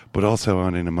Iniesta? But also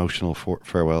on in emotional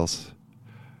farewells,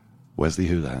 Wesley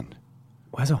Hoolahan.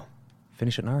 Wezzo.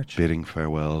 Finish at Norwich. Bidding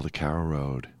farewell to Carrow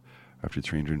Road after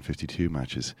 352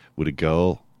 matches with a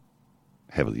goal,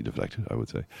 heavily deflected, I would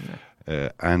say,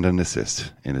 and an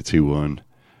assist in a 2-1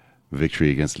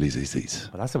 victory against Les Aces.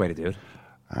 Well, that's the way to do it.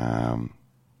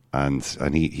 And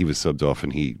he was subbed off,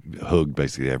 and he hugged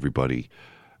basically everybody.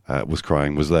 Was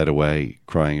crying, was led away,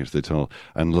 crying into the tunnel,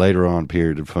 and later on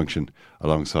appeared in function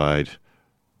alongside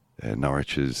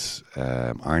Norwich's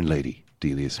Iron Lady,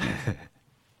 Delia Smith.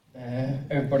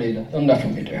 Everybody that done that for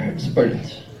me there, it was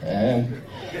brilliant.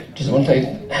 Just one time.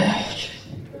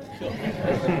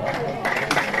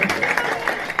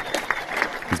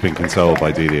 He's been consoled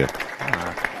by Delia.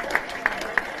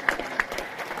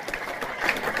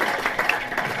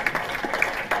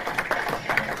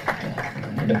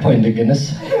 The point of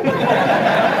Guinness.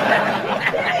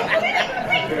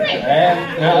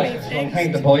 I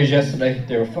thank the boys yesterday.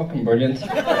 They were fucking brilliant.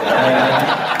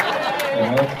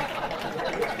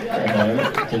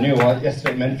 They knew what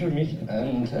yesterday meant for me,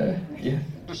 and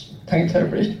just thanks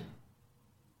everybody.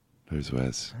 There's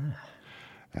Wes.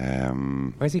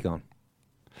 Where's he going?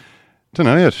 Don't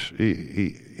know yet.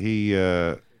 He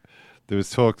there was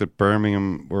talk that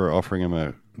Birmingham were offering him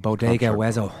a Bodega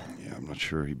Wezzo. Yeah, I'm not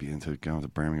sure he'd be into going to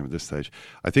Birmingham at this stage.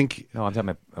 I think. No, I'm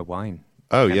talking about a wine.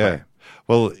 Oh yeah.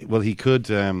 Well, he could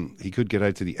get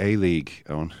out to the A League.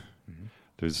 Owen. Mm-hmm.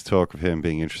 There's talk of him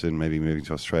being interested in maybe moving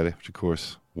to Australia, which of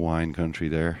course, wine country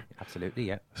there. Absolutely,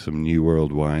 yeah. Some New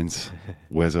World wines,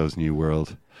 Wezzo's New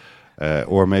World,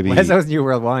 or maybe Wezzo's New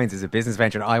World Wines is a business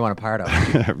venture that I want a part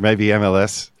of. Maybe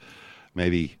MLS,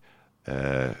 maybe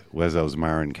Wezzo's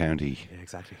Marin County. Yeah,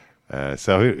 exactly.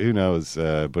 So who knows?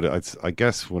 But I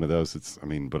guess one of those.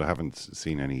 But I haven't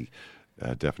seen any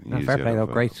definite news fair yet. Play though.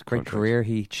 Great career.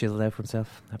 He chilled out for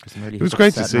himself after some early. It was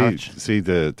great to see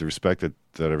the respect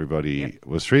that everybody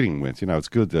was treating him with. It's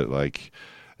good that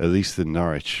at least in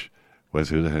Norwich, Wes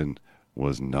Hoolahan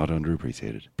was not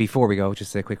underappreciated. Before we go,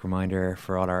 just a quick reminder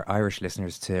for all our Irish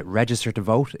listeners to register to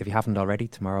vote if you haven't already.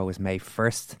 Tomorrow is May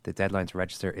 1st. The deadline to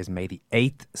register is May the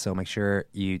 8th. So make sure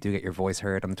you do get your voice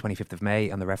heard on the 25th of May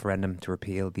on the referendum to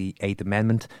repeal the 8th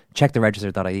Amendment. Check the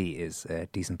register.ie is a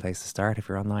decent place to start if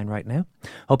you're online right now.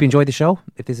 Hope you enjoyed the show.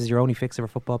 If this is your only Fix Ever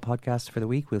Football podcast for the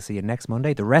week, we'll see you next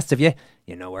Monday. The rest of you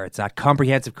know where it's at.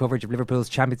 Comprehensive coverage of Liverpool's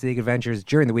Champions League adventures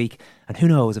during the week. And who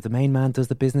knows, if the main man does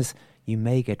the business, you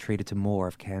may get treated to more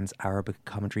of Ken's Arabic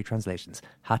commentary translations.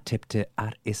 Hat tip to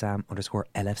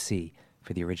 @Isam_LFC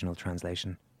for the original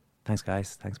translation. Thanks,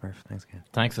 guys. Thanks, Murph. Thanks, Ken.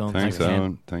 Thanks, Owen. Thanks,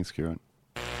 Owen. Thanks, Kieran.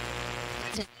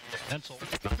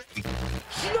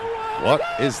 What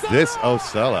is this,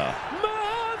 Osella?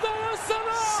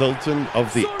 Sultan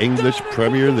of the English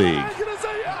Premier League.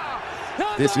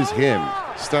 This is him,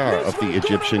 star of the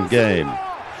Egyptian game,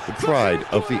 the pride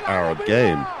of the Arab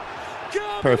game.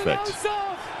 Perfect.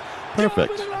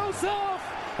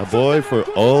 A boy for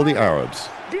all the Arabs,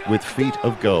 with feet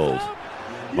of gold.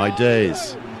 My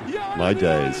days.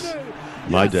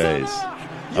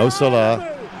 Oh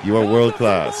Salah, you are world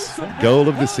class. Goal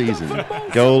of the season.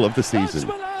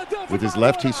 With his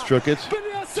left he struck it.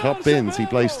 Top bins he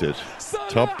placed it.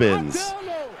 Top bins.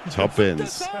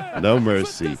 No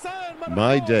mercy.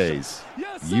 My days.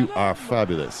 You are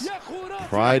fabulous.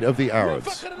 Pride of the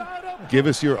Arabs. Give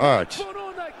us your art.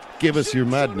 Give us your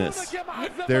madness.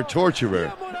 Their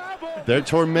torturer. Their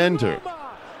tormentor.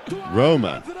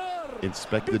 Roma.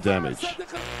 Inspect the damage.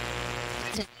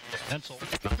 Pencil.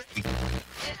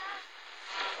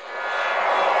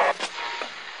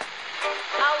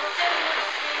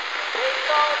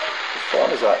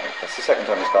 What is that? That's the second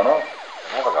time it's gone off.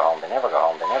 They never go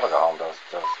home, those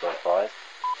boys.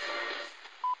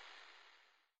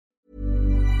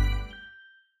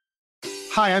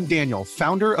 Hi, I'm Daniel,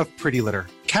 founder of Pretty Litter.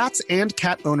 Cats and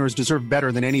cat owners deserve better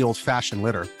than any old-fashioned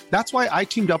litter. That's why I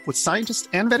teamed up with scientists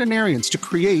and veterinarians to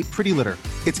create Pretty Litter.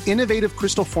 Its innovative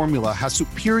crystal formula has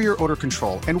superior odor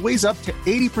control and weighs up to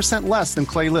 80% less than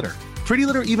clay litter. Pretty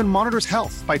Litter even monitors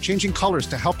health by changing colors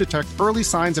to help detect early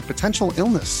signs of potential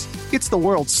illness. It's the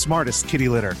world's smartest kitty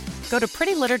litter. Go to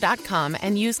prettylitter.com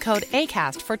and use code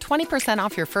ACAST for 20%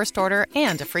 off your first order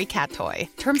and a free cat toy.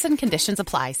 Terms and conditions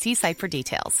apply. See site for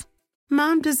details.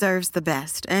 Mom deserves the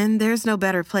best, and there's no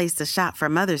better place to shop for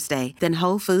Mother's Day than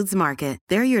Whole Foods Market.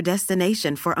 They're your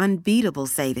destination for unbeatable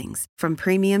savings, from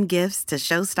premium gifts to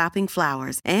show-stopping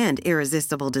flowers and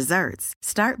irresistible desserts.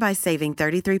 Start by saving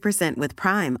 33% with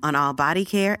Prime on all body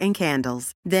care and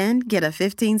candles. Then get a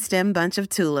 15-stem bunch of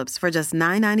tulips for just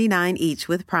 $9.99 each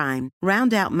with Prime.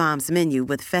 Round out Mom's menu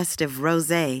with festive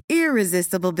rosé,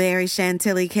 irresistible berry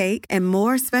chantilly cake, and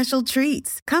more special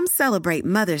treats. Come celebrate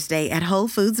Mother's Day at Whole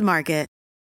Foods Market.